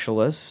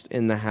specialist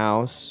in the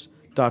house,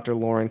 Dr.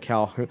 Lauren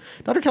Calhoun.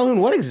 Dr. Calhoun,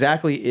 what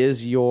exactly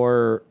is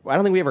your... I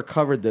don't think we ever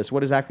covered this.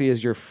 What exactly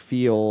is your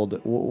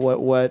field?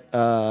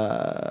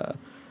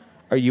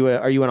 Are you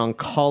an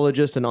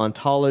oncologist, an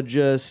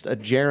ontologist, a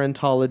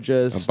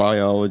gerontologist, a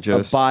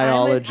biologist?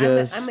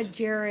 I'm a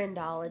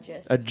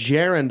gerundologist. A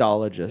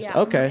gerundologist. Yeah,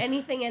 okay.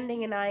 Anything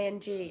ending in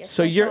ing.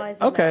 So you're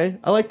okay.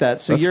 I like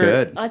that. So That's you're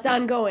good. It's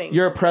ongoing.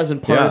 You're a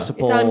present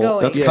participle. It's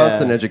ongoing. That's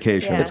constant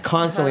education. It's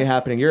constantly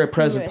happening. You're a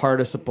present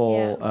Continuous.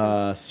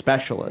 participle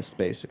specialist,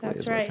 basically.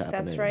 That's is right. What's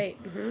happening. That's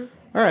right. Mm-hmm.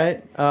 All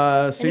right.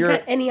 So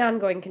you're any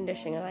ongoing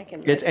condition, and I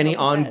can. It's any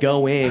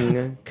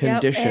ongoing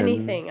condition. Yep,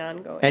 anything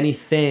ongoing.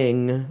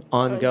 Anything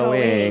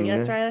ongoing.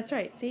 That's right. That's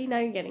right. See, now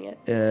you're getting it.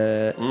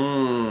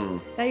 Mm.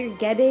 Now you're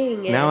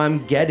getting it. Now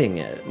I'm getting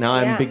it. Now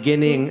I'm Yeah,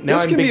 beginning. see? Now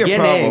This I'm can be beginning.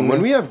 a problem.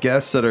 When we have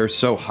guests that are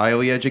so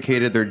highly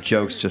educated, their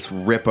jokes just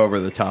rip over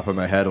the top of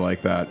my head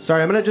like that.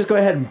 Sorry, I'm gonna just go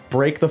ahead and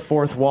break the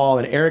fourth wall.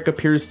 And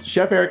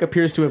Chef Eric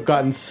appears to have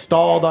gotten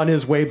stalled on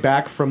his way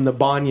back from the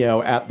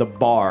baño at the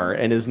bar,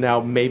 and is now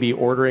maybe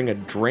ordering a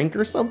drink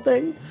or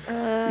something.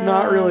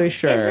 Not really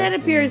sure. That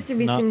appears to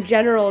be some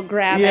general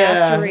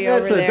grab-assery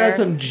over there. That's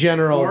some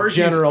general Or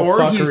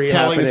fuckery he's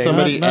telling happening.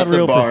 somebody Not at the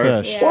real bar.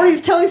 profesh. Yeah. Or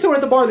he's telling someone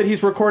at the bar that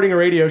he's recording a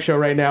radio show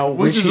right now,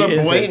 Which is he a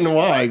blatant isn't.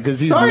 lie, because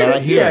he's Sorry not to-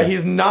 here. Yeah,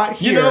 he's not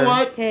here. You know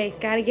what? Hey,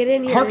 gotta get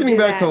in here. Harkening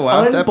to do back to that.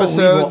 last Unbelievable.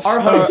 episodes, Our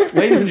host,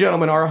 ladies and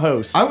gentlemen, our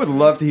host. I would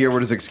love to hear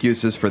what his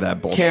excuse is for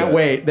that bullshit. Can't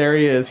wait. There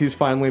he is. He's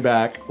finally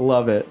back.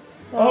 Love it.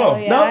 Oh,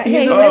 yeah. no, he's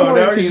Hey, in the Oh, now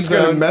quarantine he's just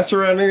going to zone. mess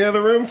around in the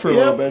other room for a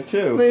little bit,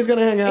 too. He's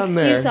gonna hang out in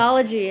there.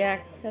 Excuseology. Yeah,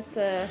 that's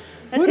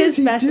What his is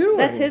he special. doing?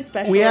 That's his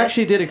special. We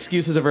actually did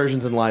excuses,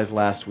 aversions, and lies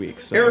last week.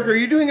 So Eric, are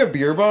you doing a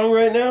beer bong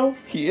right now?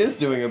 He is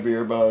doing a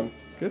beer bong.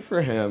 good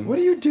for him. What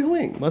are you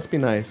doing? Must be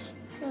nice.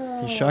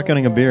 He's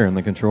shotgunning a beer in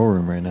the control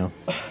room right now.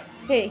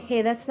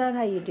 Hey, that's not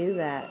how you do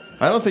that.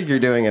 I don't think you're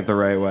doing it the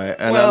right way.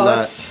 And Well, I'm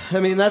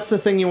not. that's the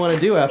thing you want to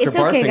do after It's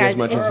barfing okay, guys. as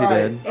much It's as he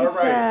did.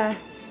 It's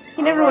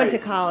he never went to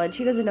college.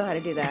 He doesn't know how to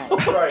do that.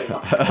 Right.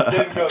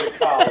 Didn't go to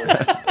college.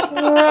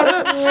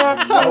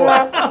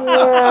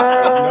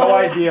 No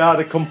idea how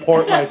to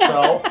comport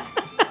myself.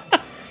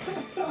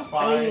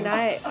 I mean,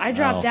 I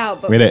dropped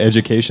out, but We had an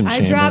education I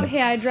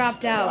chamber.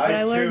 dropped out, but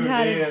I learned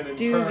how to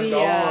do the.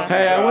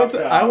 Hey,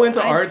 I went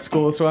to art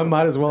school, so I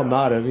might as well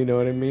not have. You know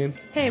what I mean?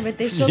 Hey, but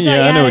they still Yeah,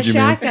 taught I you know how what to you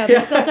mean. shotgun.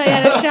 They still taught you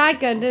how to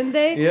shotgun, didn't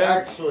they? Yeah.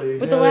 Actually,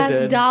 With the they last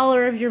did.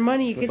 dollar of your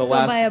money, you could the still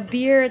last- buy a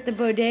beer at the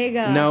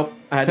bodega. Nope.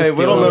 I had to Hey, steal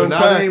little it. known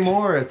not fact.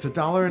 anymore. It's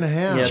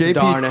 $1.50. Yeah, it's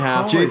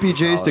 $1.50.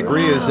 JPJ's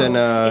degree is in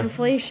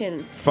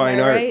Inflation. fine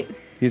Am I art. right?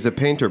 He's a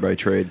painter by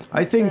trade.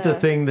 I think the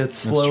thing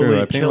that's That's true.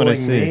 slowly I paint what I killing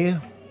see. me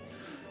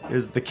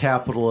is the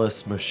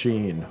capitalist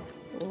machine.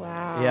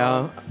 Wow.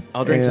 Yeah,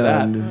 I'll drink to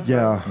that. And,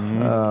 yeah,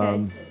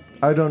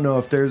 I don't know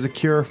if there's a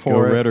cure Go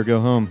for red it. or go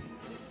home.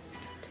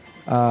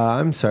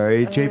 I'm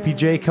sorry,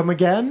 JPJ, come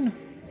again?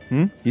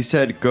 He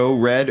said, "Go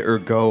red or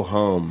go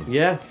home."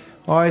 Yeah.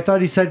 Oh, I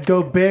thought he said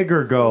go big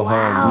or go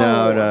home.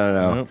 No.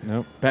 Nope,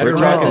 nope. Better We're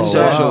talking red.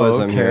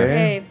 socialism okay. here.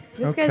 Hey,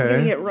 this guy's Okay.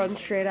 gonna get run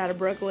straight out of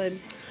Brooklyn.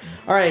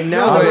 All right,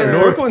 No, now the that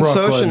we're Brooklyn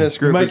Socialist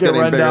Group You might is get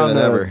getting run bigger down than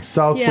to ever.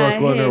 South Yeah,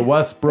 Brooklyn hey, or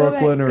West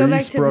Brooklyn go or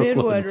back East to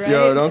Brooklyn. Midwood, right?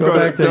 Yo, don't Go go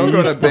back to to don't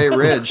go to East Bay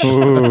Ridge.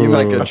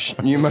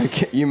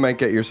 You might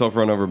get yourself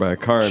run over by a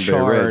car in Bay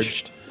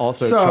Ridge. charged.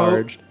 Also So,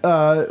 charged.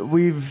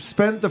 we've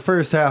spent the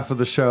first half of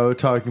the show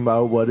talking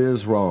about what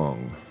is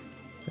wrong.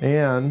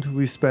 And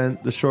we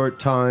spent the short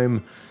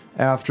time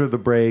after the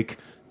break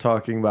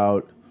talking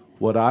about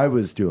what I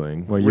was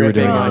doing. What you were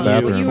doing in Wrong. the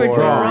bathroom. You were doing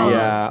wrong.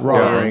 Yeah,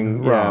 Wrong.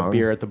 ordering Wrong.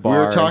 beer at the We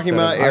bar. were talking instead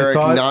about of- Eric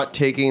thought- not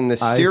taking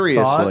this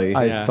seriously.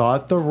 I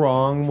thought the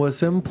wrong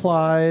was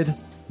implied.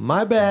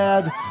 My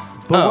bad.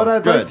 But Oh, what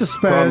I'd good. like to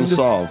Problem spend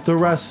solved. the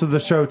rest of the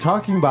show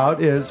talking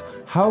about is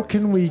how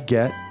can we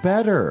get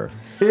better?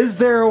 Is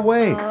there a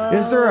way?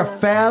 Is there a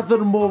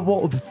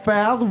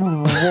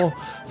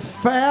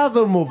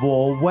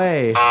fathomable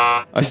way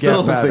I to still get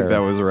don't better? think that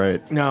was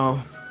right.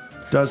 No.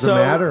 Doesn't So,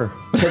 matter.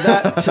 To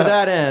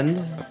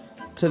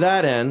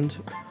that end,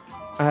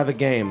 I have a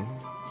game.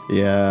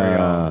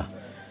 Yeah.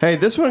 Hey,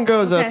 this one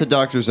goes out Okay. to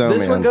Dr. Zoman.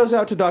 This one goes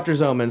out to Dr.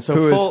 Zoman. So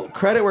Who is- full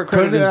credit where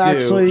credit Could is due.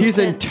 actually- He's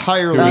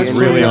entirely He's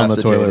really on the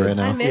toilet incapacitated. right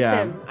now. I miss Yeah.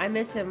 him. I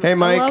miss him. Hey,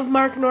 Mike. I love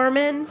Mark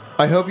Norman.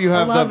 I hope you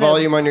have the love him.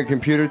 volume on your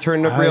computer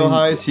turned up real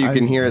high so you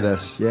can hear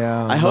this.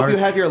 Yeah. I hope Mark- you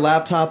have your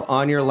laptop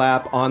on your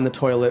lap on the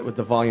toilet with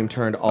the volume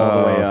turned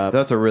all the way up.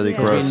 That's a really Yeah.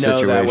 gross we know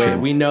that way.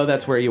 situation. We know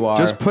that's where you are.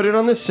 Just put it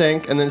on the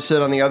sink and then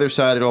sit on the other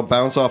side. It'll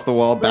bounce off the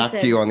wall back Listen,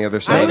 to you on the other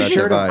I side of would that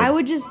just, divide. I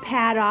would just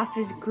pat off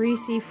his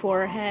greasy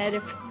forehead.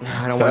 If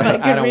I don't want. I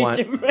could I don't reach want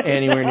him right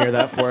anywhere near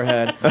that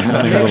forehead.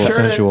 Sounding a little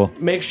sensual.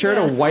 Make sure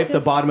Yeah, to wipe the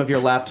just- bottom of your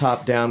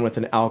laptop down with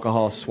an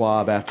alcohol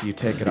swab after you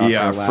take it off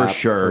Yeah, your lap. for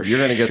sure. You're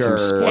gonna get some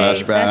sure. splash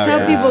Hey, back. that's how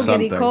Yeah. people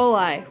something. get E.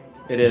 coli.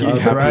 It is That's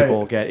how right.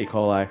 people get E.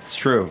 coli. It's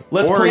true.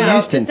 Let's or play a out-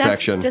 yeast Just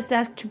infection. Just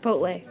ask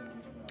Chipotle.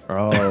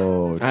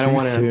 Oh, I don't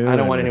want to. I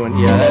don't want anyone.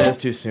 Yeah, that is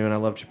too soon. I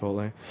love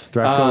Chipotle.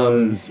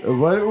 Strepto's.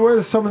 What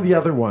are some of the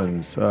other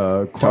ones?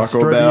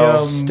 Taco Bell,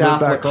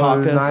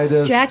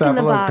 Staphylococcus, Jack in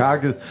the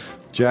Box.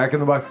 Jack in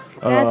the Box.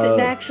 That's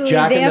actually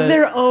Jack they in have the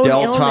their own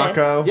Del illness.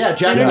 Taco. Yeah,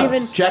 Jack They in don't the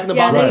even- Jack in the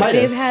yeah, Baclitis.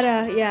 they've had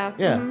a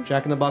Yeah,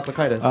 Jack in the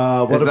Baclitis.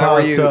 What Is that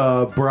where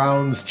about you-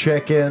 Brown's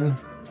Chicken?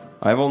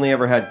 I've only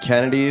ever had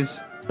Kennedy's.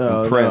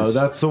 No, Prince.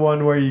 that's the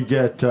one where you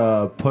get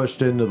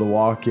pushed into the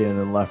walk-in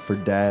and left for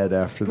dead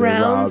after they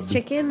Brown's robbed.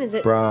 Chicken? Is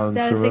it Brown's. Is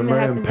that a thing that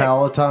Remember in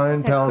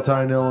happens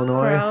Palatine,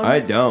 Illinois? Crown? I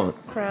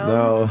don't. Crown?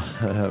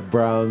 No,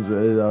 Brown's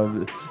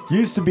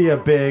used to be a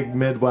big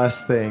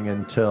Midwest thing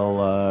until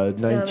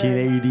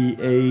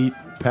 1988,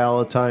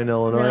 Palatine,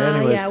 Illinois. No,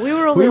 Anyways, yeah, we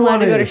were only allowed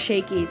to go to wanted-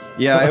 Shakey's.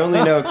 Yeah, I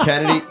only know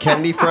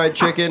Kennedy Fried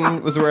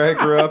Chicken was where I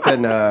grew up,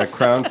 and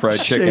Crown Fried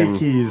Chicken.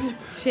 Shakey's.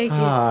 Shakey's,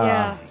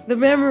 yeah. The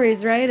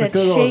memories, right? The At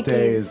good old Shakey's.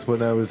 days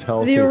when I was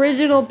healthy. The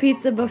original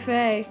pizza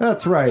buffet.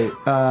 That's right.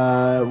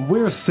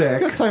 We're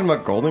sick. You guys talking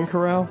about Golden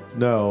Corral?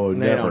 No, They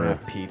never. don't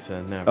have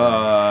pizza.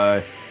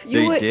 Never. They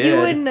You did.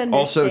 wouldn't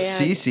Also,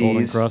 understand.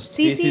 Golden CC's. crust.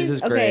 CC's is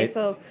Okay, great.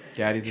 so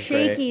Gaddy's is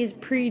great. Shakey's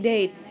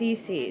predates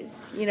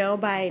CC's,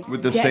 by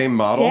With the same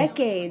model?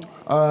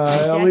 decades.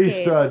 At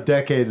least a Decades.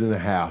 decade and a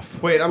half.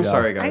 Wait, I'm Yeah.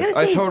 sorry, I guys. gotta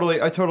I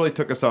say- totally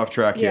took us off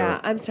track Yeah, here.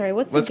 I'm sorry.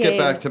 What's Let's the game? get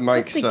back to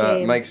What's the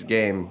game? Mike's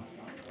game.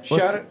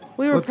 Shout it.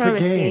 We were what's the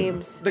promised game?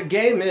 games. The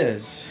game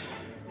is.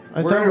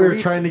 I We're thought gonna we were read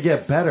trying to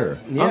get better.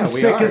 Yeah, I'm we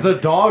sick are. as a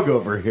dog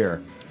over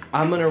here.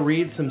 I'm gonna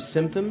read some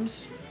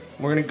symptoms.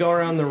 We're gonna go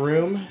around the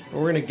room.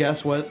 And we're gonna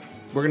guess what.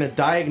 We're gonna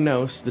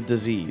diagnose the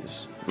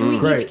disease. Do we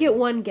Great. each get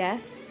one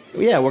guess?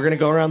 Yeah, we're gonna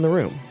go around the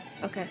room.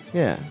 Okay.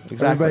 Yeah,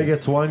 exactly. Everybody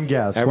gets one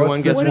guess. Everyone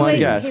What's gets the one name?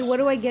 guess. Hey, what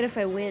do I get if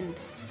I win?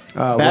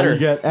 Well, better. you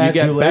get better.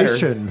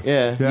 adulation.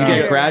 Yeah, you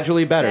get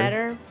gradually better.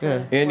 Better?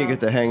 Yeah. And you get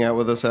to hang out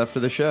with us after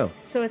the show.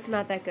 So it's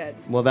not that good.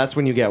 Well, that's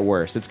when you get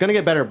worse. It's gonna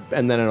get better,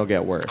 and then it'll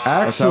get worse.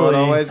 That's how it Actually,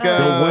 always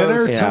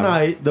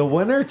goes. the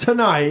winner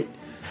tonight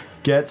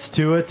gets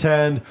to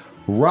attend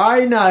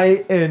Rye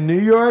Night in New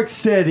York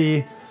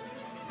City,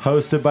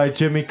 hosted by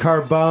Jimmy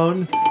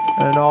Carbone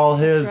and all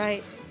his. That's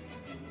right.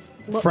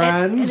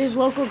 friends. And his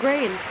local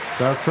grains.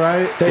 That's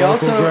right. They Local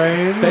also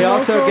grains. they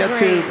also Local get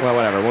grains. to well,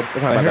 whatever. We'll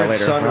talk I about that heard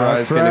later.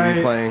 Sunrise That's going to be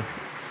right. playing.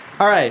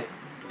 All right,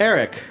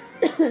 Eric.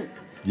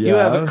 You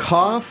have a Yes.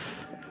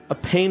 cough, a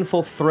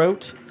painful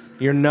throat,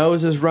 your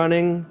nose is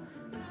running,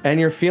 and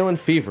you're feeling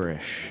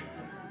feverish.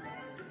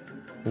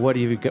 What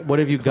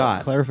have you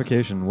got?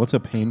 Clarification. What's a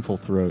painful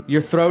throat?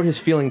 Your throat is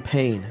feeling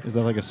pain. Is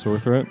that like a sore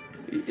throat?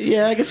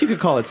 Yeah, I guess you could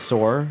call it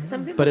sore.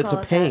 Some people but it's a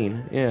call it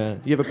pain. Yeah,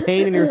 you have a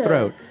pain in your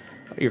throat.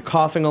 You're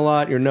coughing a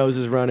lot. Your nose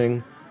is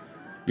running.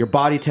 Your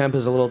body temp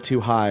is a little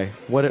too high.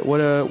 What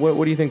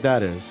do you think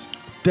that is?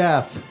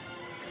 Death.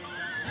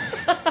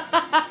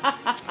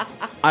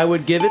 I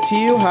would give it to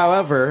you.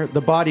 However,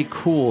 the body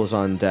cools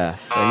on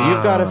death, and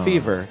you've got a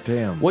fever.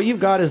 damn. What you've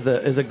got is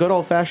a good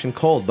old fashioned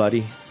cold,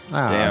 buddy,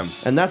 Damn.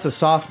 and that's a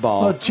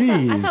softball. Oh, I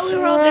jeez. thought we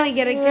were all going to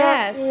get a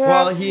guess.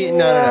 Well,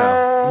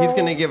 no. He's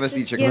going to give us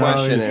each a give-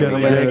 question. he's and gonna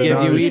we give- gotta-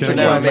 give you he's each gonna a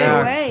give guess. me Give it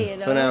Max. away,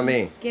 So now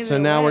me. Just give So it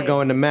now we're away.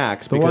 going to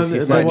Max The because one,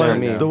 he's the, my one,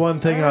 me. the one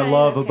thing I Alright,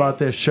 love okay. about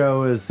this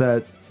show is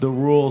that the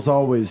rules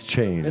always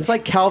change. It's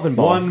like Calvin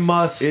ball. One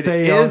must It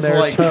stay on is their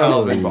like toes.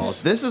 Calvin ball.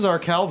 This is our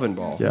Calvin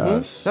ball.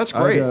 Yes. That's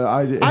great.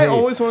 I I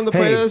always wanted to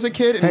play that as a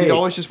kid, and hey. we'd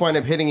always just wind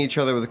up hitting each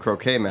other with a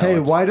croquet mallet. Hey,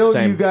 why don't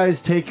Same. you guys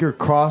take your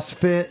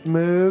CrossFit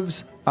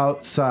moves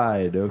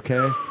outside,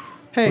 okay?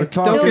 Hey, We're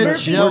talking- don't No get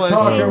burpees. jealous. We're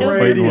talking no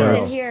radio.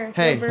 burpees in here.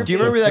 Hey, No do you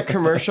remember burpees. that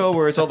commercial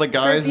where it's all the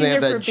guys and they Burpees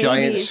have are that for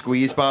giant babies.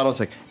 squeeze bottle? It's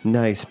like,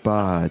 nice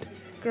bod.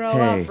 Grow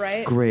Hey, up,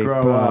 right? great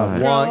Grow bod.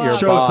 up. Want your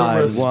Show bod. some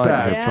Want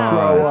respect. your Yeah.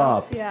 Grow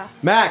up. Yeah.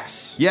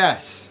 Max,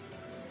 Yes.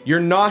 you're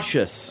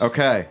nauseous.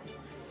 Okay.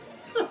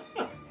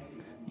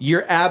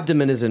 Your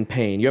abdomen is in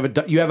pain. You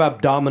have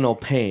abdominal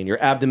pain.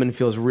 Your abdomen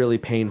feels really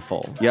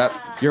painful. Yep.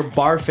 You're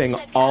barfing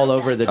all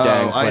over the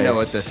dang Oh, place. I know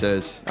what this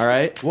is. All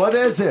right. What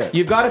is it?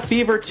 You've got a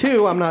fever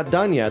too. I'm not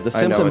done yet. The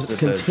I know symptoms what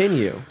this is.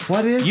 continue.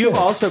 What is You've it?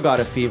 also got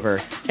a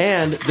fever,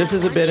 and this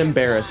is a bit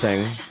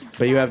embarrassing,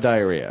 but you have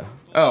diarrhea.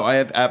 Oh, I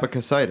have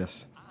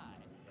abacasitis.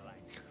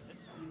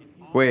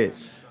 Wait.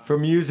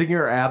 From using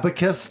your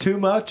abacus too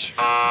much?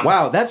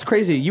 Wow, that's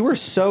crazy. You were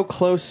so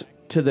close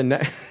to the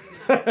neck.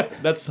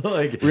 That's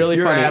like Really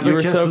your funny. You were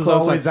abacus so is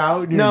close. always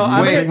out. And No, you're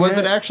I Wait, using was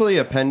it actually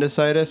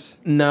appendicitis?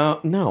 No.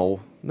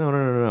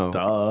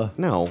 Duh.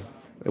 No,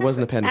 it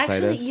wasn't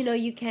appendicitis. Actually,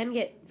 you can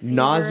get fever,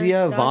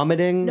 Nausea,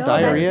 vomiting,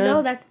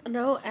 diarrhea? That's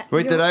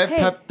Wait, did I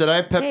have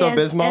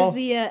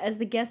Pepto-Bismol? As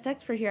the guest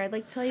expert here, I'd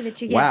like to tell you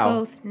that you get Wow.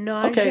 both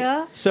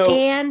nausea so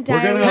and we're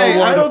gonna diarrhea Hey,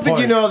 award I a don't think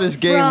you point. know how this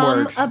game from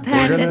works.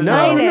 appendicitis.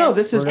 No,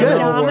 this is We're gonna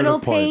good. award a Abdominal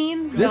point.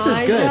 pain, This is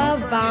good.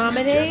 nausea,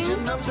 vomiting.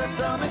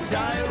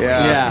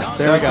 Yeah,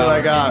 there That's we go. what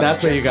I got.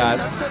 That's what you got.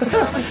 Is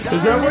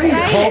that where you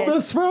Appendicitis. pulled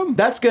this from?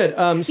 That's good.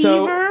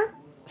 So Fever.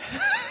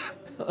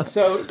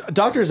 So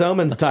Dr.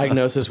 Zoman's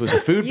diagnosis was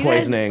food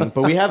poisoning,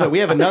 but we have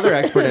another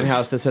expert in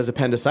house that says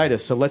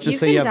appendicitis. So let's just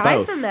say you have die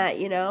both. from that,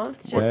 you know.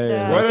 It's just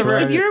Whatever.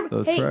 if you're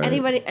That's hey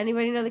right.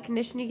 anybody know the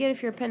condition you get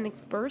if your appendix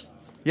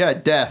bursts? Yeah,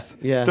 death.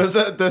 Yeah. Does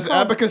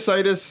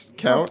appendicitis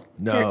count?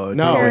 No, it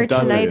No, it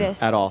doesn't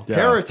Peritonitis. at all. Yeah,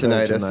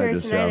 Peritonitis.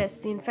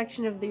 Peritonitis, the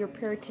infection of your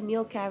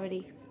peritoneal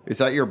cavity. Is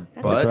that your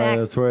That's butt? a fact.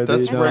 That's where,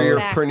 That's they, where no, your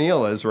fact.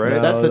 perineal is, right?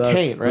 no, That's the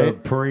taint, right? The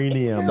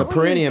perineum. The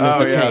perineum is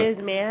Oh, the yeah. taint. It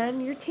is,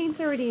 man. Your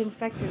taint's already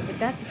infected, but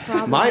that's a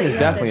problem. Mine that is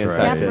you have definitely that's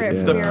infected, Separate yeah.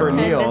 from The your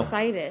perineal.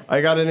 appendicitis.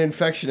 I got an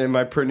infection in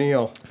my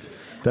perineal.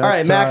 That, All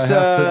right, Max,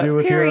 has to do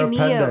with your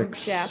perineum,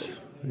 appendix. Jeff.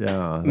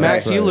 Yeah,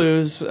 Max, that's you right.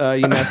 lose.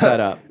 You messed that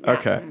up.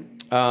 Okay.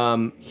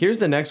 Here's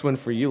the next one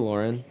for you,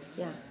 Lauren.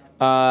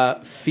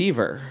 Yeah.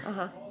 Fever.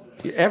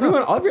 Every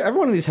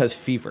one of these has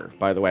fever,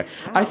 by the way.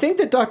 I think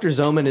that Dr.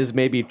 Zoman is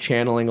maybe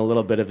channeling a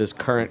little bit of his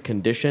current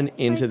condition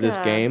into like this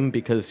a- game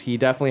because he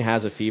definitely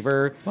has a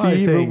fever. I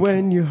Fever think-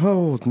 when you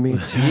hold me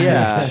tight.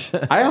 Yeah.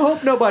 I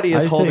hope nobody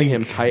is I holding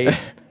him think- tight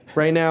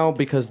right now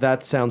because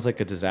that sounds like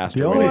a disaster.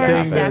 The waiting only to Or thing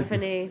happen. that-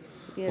 Stephanie.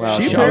 You know. Well,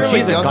 She She's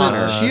apparently a goner.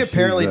 doesn't. She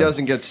apparently She's a-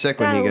 doesn't get sick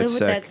when Gotta he live gets with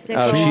sick. that sick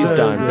Oh, all she's the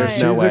done. time. There's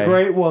She's no way. a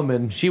great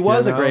woman. She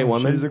was you a great know?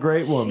 woman. She's a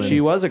great woman.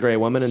 She was a great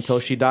woman until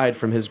she died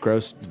from his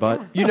gross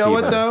butt. You know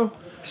what fever. though?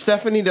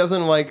 Stephanie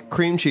doesn't like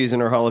cream cheese in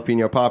her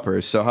jalapeno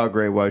poppers. So how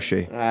great was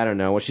she? I don't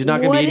know. Well, she's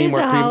not going to be eating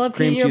more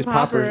cream cheese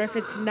popper poppers. if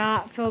it's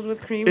not filled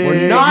with cream We're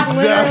cheese? not It's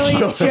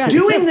literally just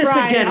doing this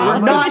fried again. on We're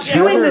the not cheddar.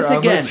 doing this I'm a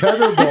again.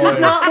 cheddar This is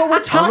boy. not what we're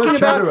talking I'm a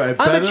about. cheddar boy. I'm a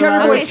Better cheddar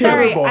not boy Okay, be too.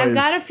 sorry. boys. I've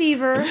got a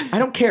fever. I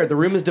don't care. The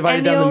room is divided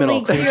And down the the middle.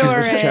 only Cream cheese cure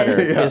versus cheddar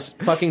is- is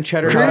fucking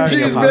cheddar Cream jalapeno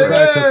cheese, poppers.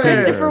 baby!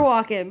 Christopher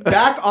Walken.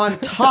 Back on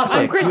topic.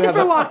 I'm You Christopher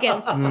have a-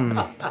 Walken. I'm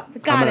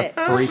Got gonna it.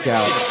 freak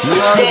out. You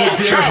are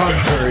the deer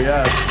hunter,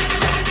 yes.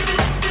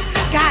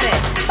 Got it.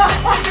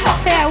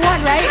 Hey, I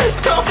won, right?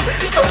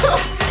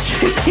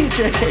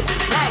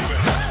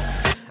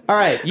 JPJ. All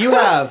right, you've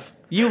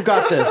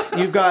got this.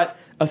 You've got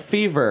a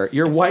fever.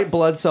 Your white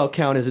blood cell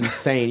count is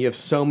insane. You have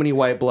so many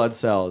white blood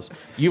cells.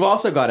 You've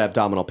also got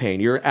abdominal pain.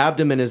 Your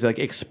abdomen is like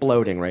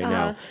exploding right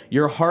now.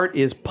 Your heart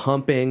is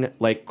pumping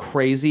like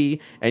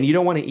crazy, and you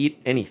don't want to eat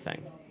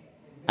anything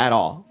at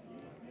all.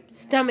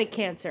 Stomach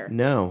cancer.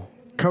 No.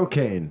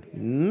 Cocaine.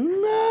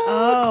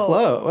 Oh.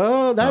 Close.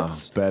 Oh,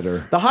 that's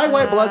better. The high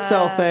white blood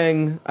cell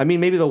thing. I mean,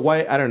 maybe the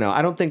white. I don't know.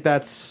 I don't think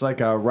that's It's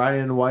like a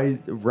Ryan White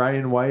on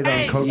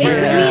It cocaine. could be.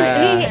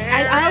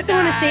 Hey, I also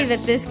want to say that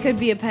this could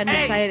be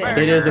appendicitis.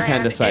 It is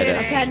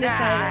appendicitis.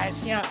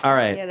 Appendicitis. Yeah. All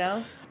right. You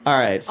know. All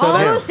right. So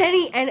Almost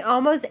that's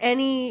almost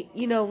any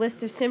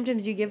list of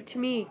symptoms you give to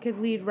me could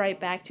lead right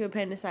back to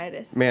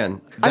appendicitis.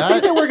 Man, I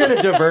think that we're going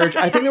to diverge.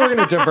 I think that we're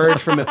going to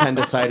diverge from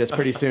appendicitis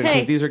pretty soon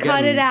because Hey, thare cut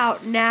getting it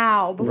out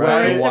now before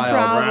Right. it's a Wild.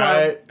 problem.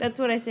 Right. That's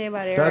what I say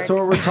about Eric. That's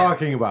what we're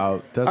talking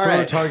about. That's All what we're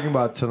right. talking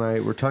about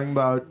tonight. We're talking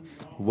about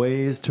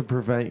ways to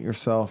prevent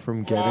yourself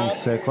from getting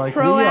sick like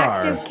we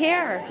Proactive are.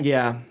 care.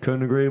 Yeah.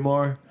 Couldn't agree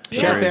more.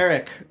 Chef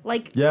Eric,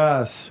 Like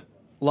Yes.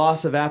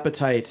 loss of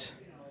appetite,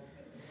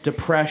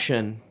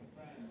 depression,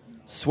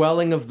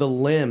 swelling of the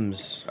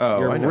limbs. Oh,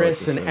 your I know what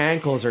wrists this and is.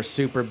 ankles are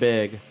super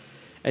big.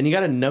 And you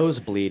got a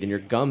nosebleed, and your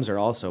gums are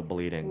also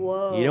bleeding.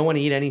 Whoa. You don't want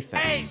to eat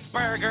anything.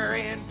 Burger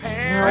in I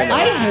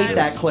paradise. hate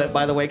that clip,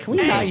 by the way. Can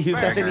we not use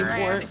that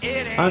anymore?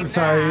 I'm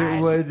sorry.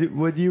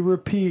 Would you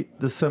repeat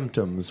the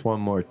symptoms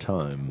one more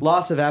time?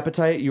 Loss of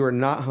appetite. You are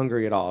not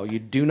hungry at all. You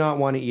do not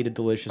want to eat a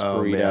delicious Oh,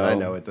 burrito. man, I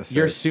know what this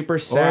You're is. super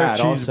sad.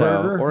 also.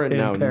 cheeseburger Or in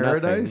no,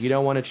 paradise? nothing. You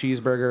don't want a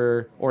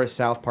cheeseburger or a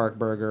South Park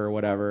burger or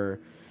whatever.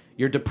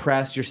 You're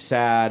depressed. You're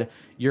sad.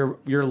 Your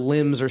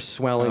limbs are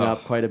swelling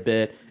up quite a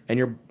bit, and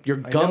your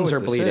gums what are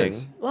this bleeding.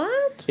 is.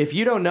 what? If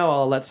you don't know,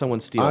 I'll let someone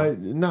steal.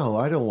 No,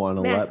 I don't want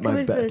to Max, let my come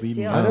in for the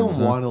steal. I don't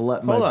want to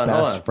let my Hold on,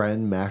 hold best on.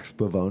 friend Max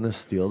Bavona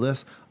steal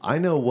this. I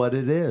know what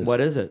it is.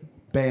 What is it?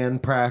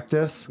 Band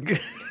practice.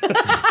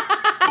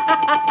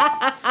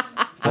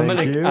 I'm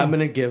Thank you.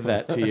 gonna give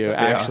that to you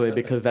actually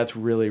because that's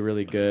really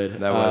really good.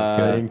 That was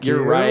good. Thank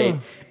You're you. right.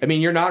 I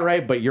mean, you're not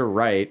right, but you're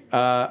right.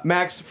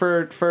 Max,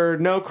 for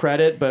no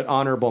credit but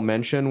honorable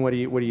mention, what do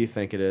you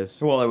think it is?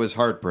 Well, it was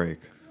heartbreak.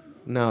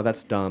 No,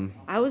 that's dumb.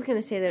 I was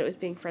gonna say that it was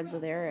being friends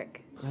with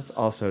Eric. That's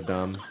also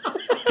dumb.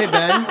 Hey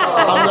Ben,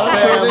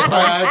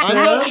 I'm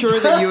not sure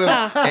that you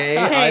have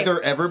either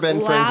ever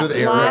been friends with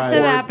Eric lots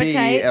of or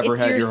appetite. B ever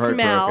It's had your your heart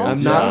smell. broken.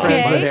 I'm not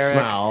friends Okay. with Eric,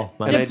 Smell.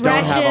 and I don't have a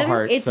Depression,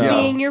 heart. it's so.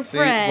 being your See,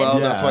 friend. well,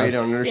 that's why you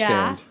don't Yes.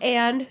 understand. Yeah,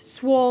 and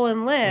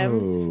swollen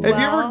limbs. Ooh. Have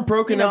you ever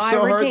broken up I so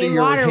hard that retain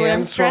your water when I'm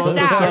hands swell stressed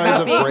the out size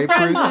about of being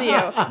friends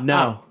grapefruits? with you.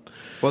 No,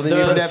 Well, then The-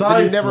 you've never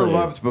Precisely.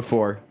 loved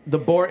before.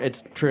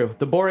 it's true.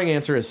 The boring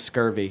answer is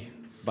scurvy.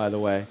 By the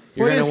way,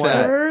 What gonna is wanna-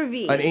 that?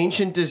 Scurvy. An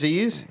ancient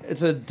disease?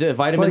 It's a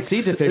vitamin Like, C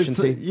it's a-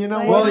 deficiency. you know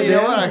Well, what? Well, it you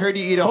know is? what? I heard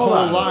you eat a Hold whole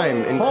on. lime,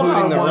 Hold including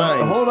on the one-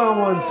 rind. Hold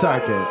on one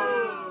second.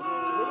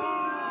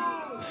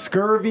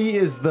 Scurvy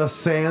is the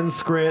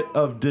Sanskrit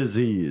of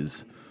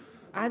disease.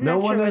 I'm No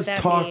not sure one what has that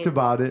talked means.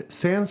 about it.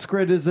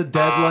 Sanskrit is a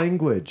dead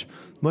language,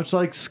 much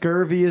like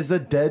scurvy is a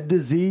dead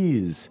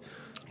disease.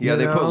 Yeah,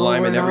 they put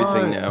lime in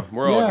everything now.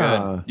 We're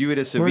all good. You eat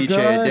a ceviche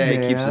a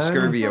day, keeps the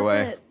scurvy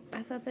away.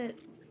 I thought that.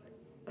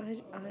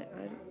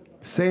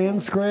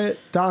 Sanskrit,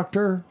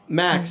 doctor?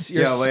 Max,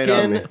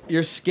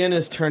 your skin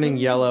is turning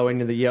yellow,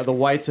 and the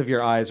whites of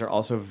your eyes are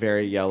also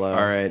very yellow.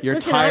 All right. You're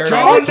Listen, tired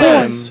I'll of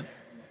them.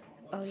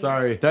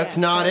 Sorry. That's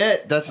not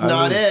it. That's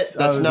not it.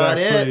 That's not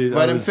it.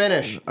 Let him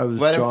finish.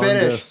 Let him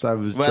finish. I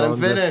was Let him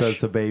jaundiced finish.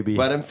 as a baby.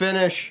 Let him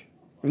finish.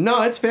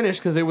 No, it's finished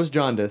because it was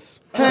jaundice.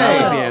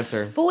 That was the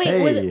answer. But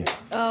wait, was it?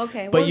 Oh,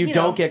 okay. But well, you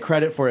don't get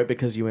credit for it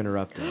because you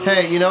interrupted.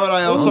 Hey, you know what?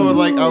 I also would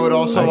like. I would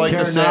also I like to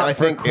care say not I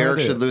for think Eric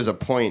credit. should lose a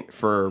point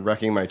for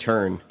wrecking my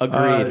turn.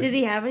 Agreed. Did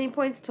he have any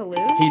points to lose?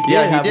 He did.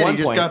 Yeah, have he did. one He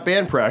just point. got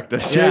band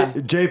practice. Yeah.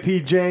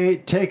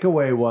 JPJ, take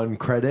away 1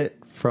 credit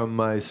from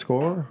my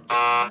score.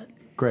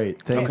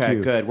 Great, thank you. Okay,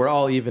 good. We're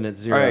all even at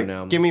 0 All right,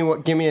 now. give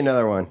me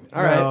another one.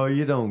 All right. No,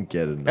 you don't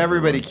get it.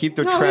 Everybody, keep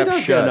their No, he trap does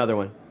shut. get another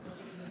one.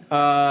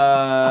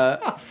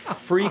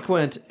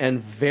 Frequent and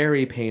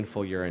very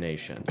painful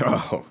urination.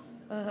 Oh.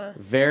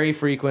 Very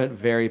frequent,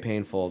 very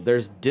painful.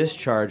 There's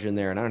discharge in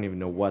there, and I don't even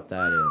know what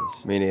that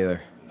is. Me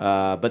neither.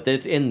 But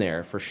it's in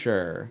there for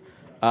sure.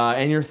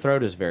 And your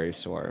throat is very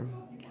sore.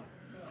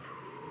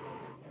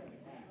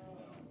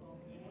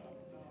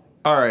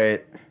 All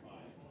right.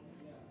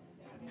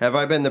 Have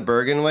I been to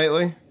Bergen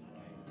lately?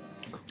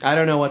 I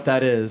don't know what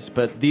that is,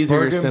 but these are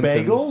your Bergen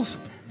symptoms. bagels?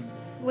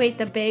 Wait,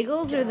 the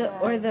bagels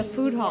or the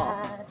food hall?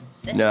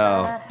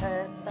 No.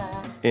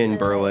 In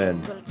Berlin.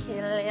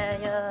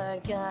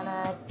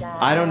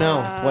 I don't know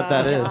what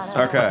that is.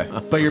 Okay.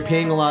 But you're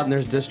peeing a lot and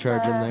there's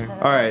discharge in there.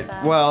 All right.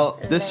 Well,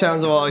 this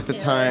sounds a lot like the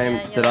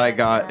time that I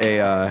got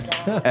a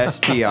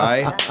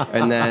STI,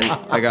 and then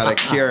I got it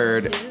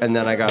cured, and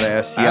then I got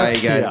a STI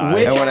again. STI.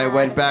 And when I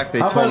went back, they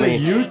How told about me, a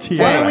UTI?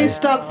 Why don't we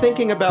stop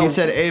thinking about... he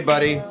said, "Hey,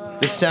 buddy,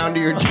 the sound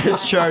of your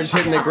discharge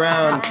hitting the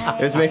ground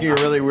is making a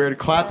really weird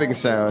clapping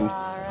sound."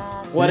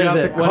 What is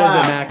it? What is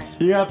it, Max?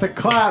 You got the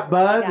clap,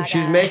 bud.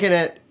 She's making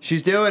it.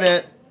 She's doing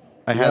it.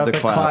 I had got the the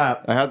clap.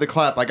 clap. I had the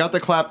clap. I got the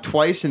clap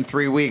twice in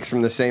 3 weeks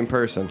from the same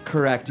person.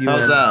 Correct. You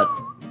How's win. that?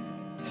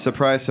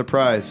 Surprise,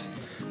 surprise.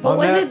 But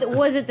On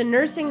was it the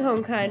nursing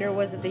home kind or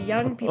was it the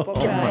young people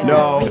kind?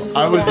 No,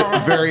 I was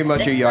very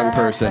much a young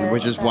person,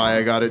 which is why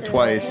I got it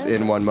twice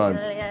in 1 month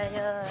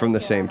from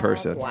the same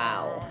person.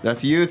 Wow.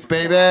 That's youth,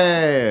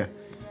 baby.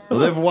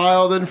 Live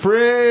wild and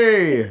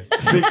free.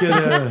 Speaking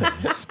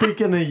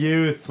of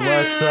youth,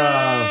 let's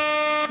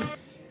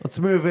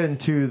move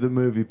into the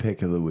movie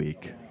pick of the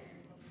week.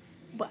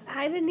 But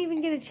I didn't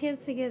even get a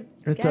chance to get.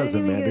 It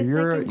doesn't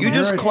matter. You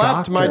just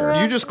clapped my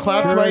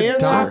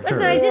answer.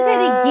 Listen, I just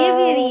had to give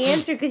you the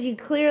answer because you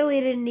clearly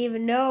didn't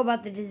even know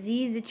about the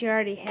disease that you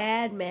already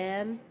had,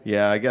 man.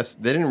 Yeah, I guess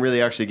they didn't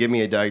really actually give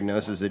me a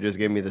diagnosis. They just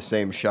gave me the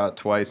same shot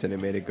twice, and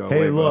it made it go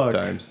away both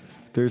times.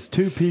 There's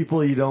 2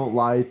 people you don't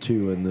lie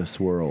to in this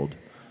world,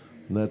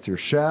 and that's your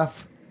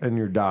chef and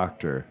your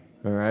doctor.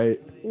 All right.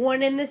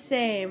 One and the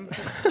same.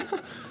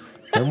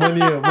 And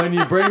when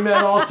you bring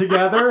that all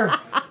together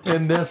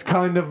in this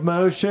kind of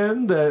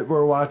motion that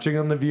we're watching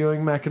on the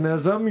viewing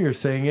mechanism, you're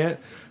seeing it.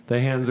 The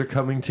hands are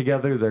coming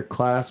together. They're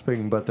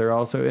clasping, but they're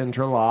also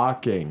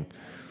interlocking.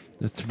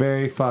 It's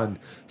very fun.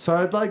 So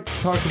I'd like to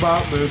talk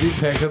about movie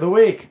pick of the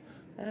week.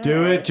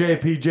 Do it,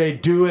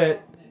 JPJ. Do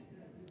it.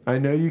 I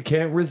know you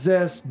can't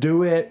resist.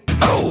 Do it.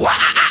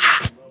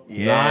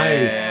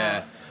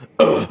 Yeah.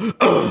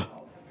 Nice.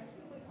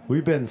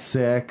 We've been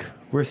sick.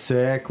 We're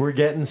sick. We're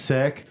getting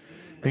sick.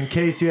 In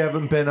case you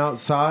haven't been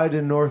outside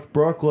in North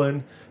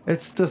Brooklyn,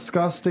 it's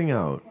disgusting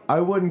out.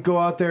 I wouldn't go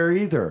out there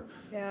either.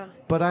 Yeah.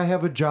 But I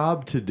have a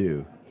job to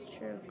do. It's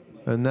true.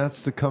 And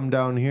that's to come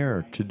down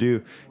here to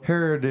do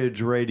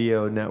Heritage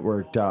Radio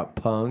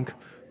Network.punk,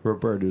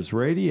 Roberta's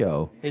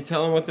Radio. Hey,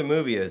 tell them what the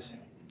movie is.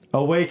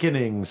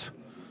 Awakenings,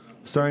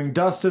 starring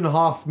Dustin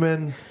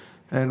Hoffman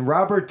and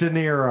Robert De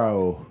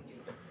Niro.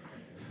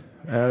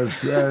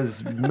 As Wait,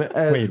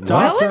 That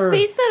Doctor. was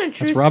based on a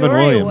true That's Robin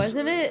story, Williams.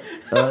 wasn't it?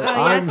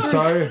 I'm it's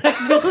sorry.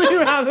 really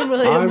Robin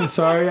Williams. I'm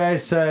sorry. I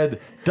said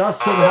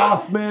Dustin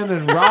Hoffman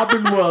and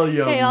Robin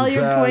Williams. Hey, all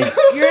your as points.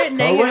 You're at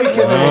negative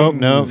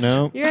Awakenings. one.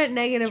 No. You're at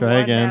negative Try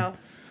one again. now.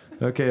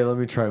 Okay, let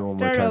me try one more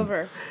Start time.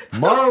 over.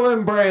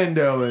 Marlon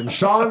Brando and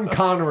Sean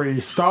Connery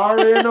star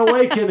in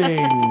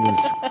Awakenings.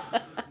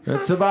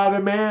 It's about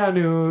a man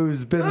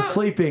who's been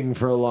sleeping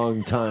for a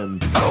long time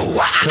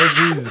because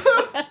he's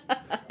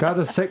got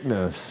a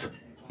sickness.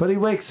 But he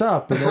wakes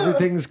up and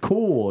everything's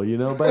cool. You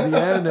know, by the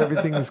end,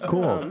 everything's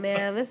cool. Oh,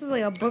 man. This is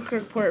like a book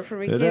report from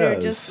a It kid who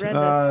is. just read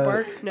the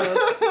Sparks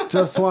notes.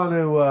 Just want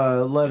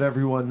to let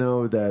everyone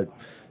know that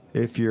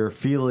if you're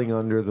feeling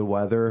under the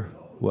weather,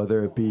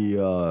 whether it be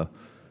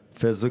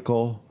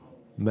physical,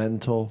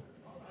 mental,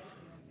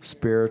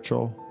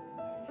 spiritual,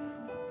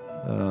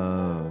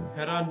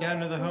 Head on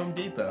down to the Home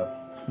Depot.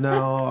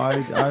 no,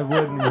 I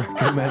wouldn't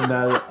recommend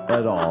that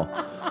at all.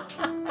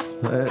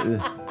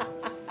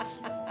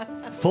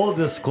 Full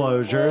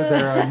disclosure,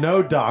 there are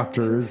no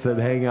doctors that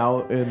hang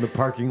out in the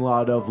parking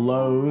lot of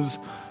Lowe's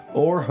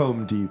or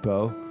Home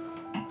Depot.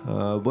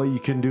 What you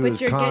can do But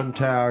is you're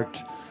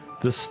contact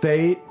the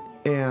state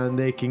and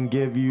they can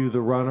give you the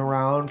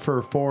runaround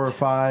for 4 or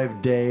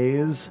 5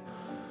 days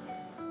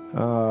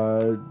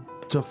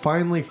to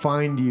finally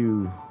find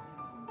you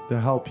the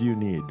help you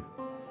need.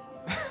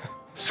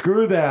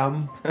 Screw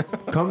them.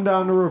 Come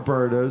down to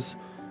Roberta's.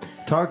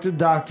 Talk to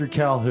Dr.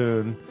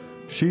 Calhoun.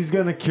 She's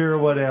going to cure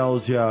what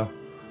ails you.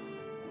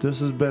 This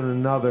has been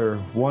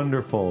another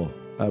wonderful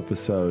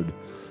episode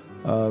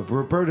of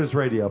Roberta's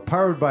Radio,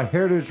 powered by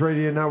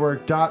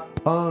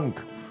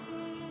heritageradionetwork.punk.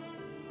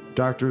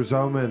 Dr.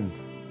 Zoman,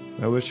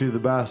 I wish you the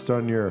best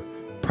on your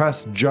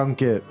press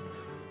junket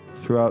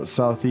throughout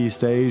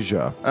Southeast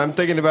Asia. I'm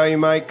thinking about you,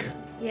 Mike.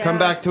 Yeah. Come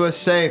back to us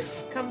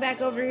safe. Come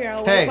back over here.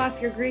 I'll Hey. wipe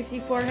off your greasy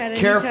forehead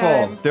Careful.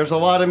 anytime. There's a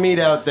lot of meat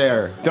out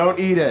there. Don't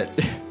eat it.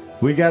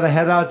 We got to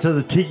head out to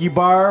the Tiki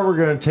Bar. We're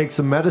going to take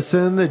some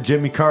medicine that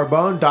Jimmy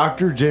Carbone,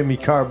 Dr. Jimmy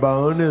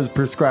Carbone, is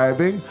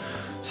prescribing.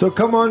 So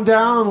come on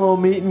down, little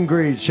meet and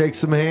greet. Shake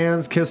some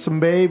hands, kiss some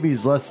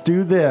babies. Let's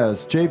do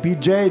this.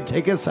 JPJ,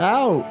 take us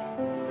out.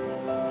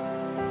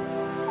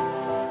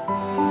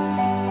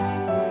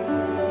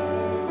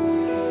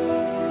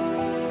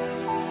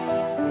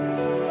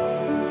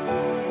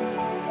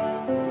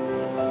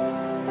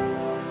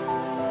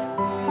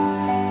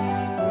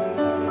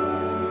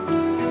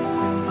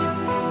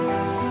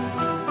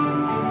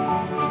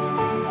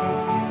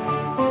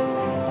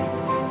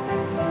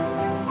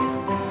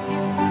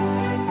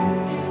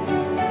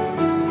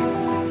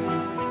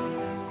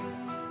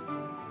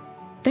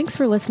 Thanks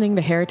for listening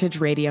to Heritage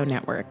Radio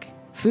Network,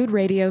 food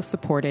radio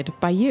supported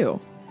by you.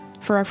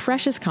 For our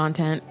freshest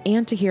content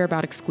and to hear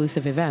about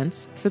exclusive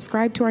events,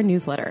 subscribe to our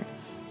newsletter.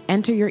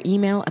 Enter your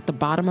email at the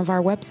bottom of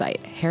our website,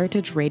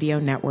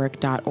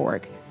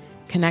 heritageradionetwork.org.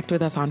 Connect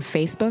with us on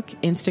Facebook,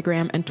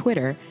 Instagram, and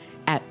Twitter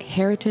at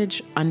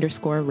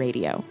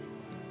heritage_radio.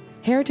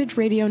 Heritage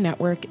Radio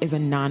Network is a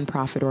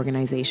nonprofit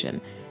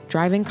organization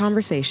driving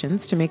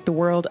conversations to make the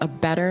world a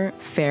better,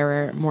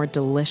 fairer, more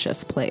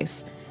delicious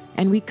place.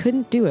 And we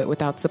couldn't do it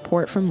without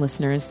support from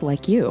listeners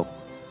like you.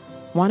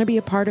 Want to be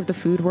a part of the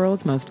food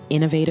world's most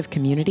innovative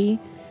community?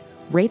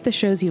 Rate the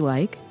shows you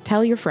like,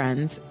 tell your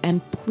friends,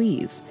 and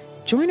please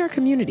join our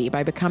community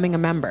by becoming a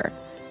member.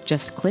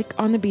 Just click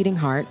on the beating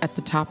heart at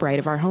the top right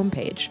of our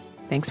homepage.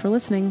 Thanks for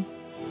listening.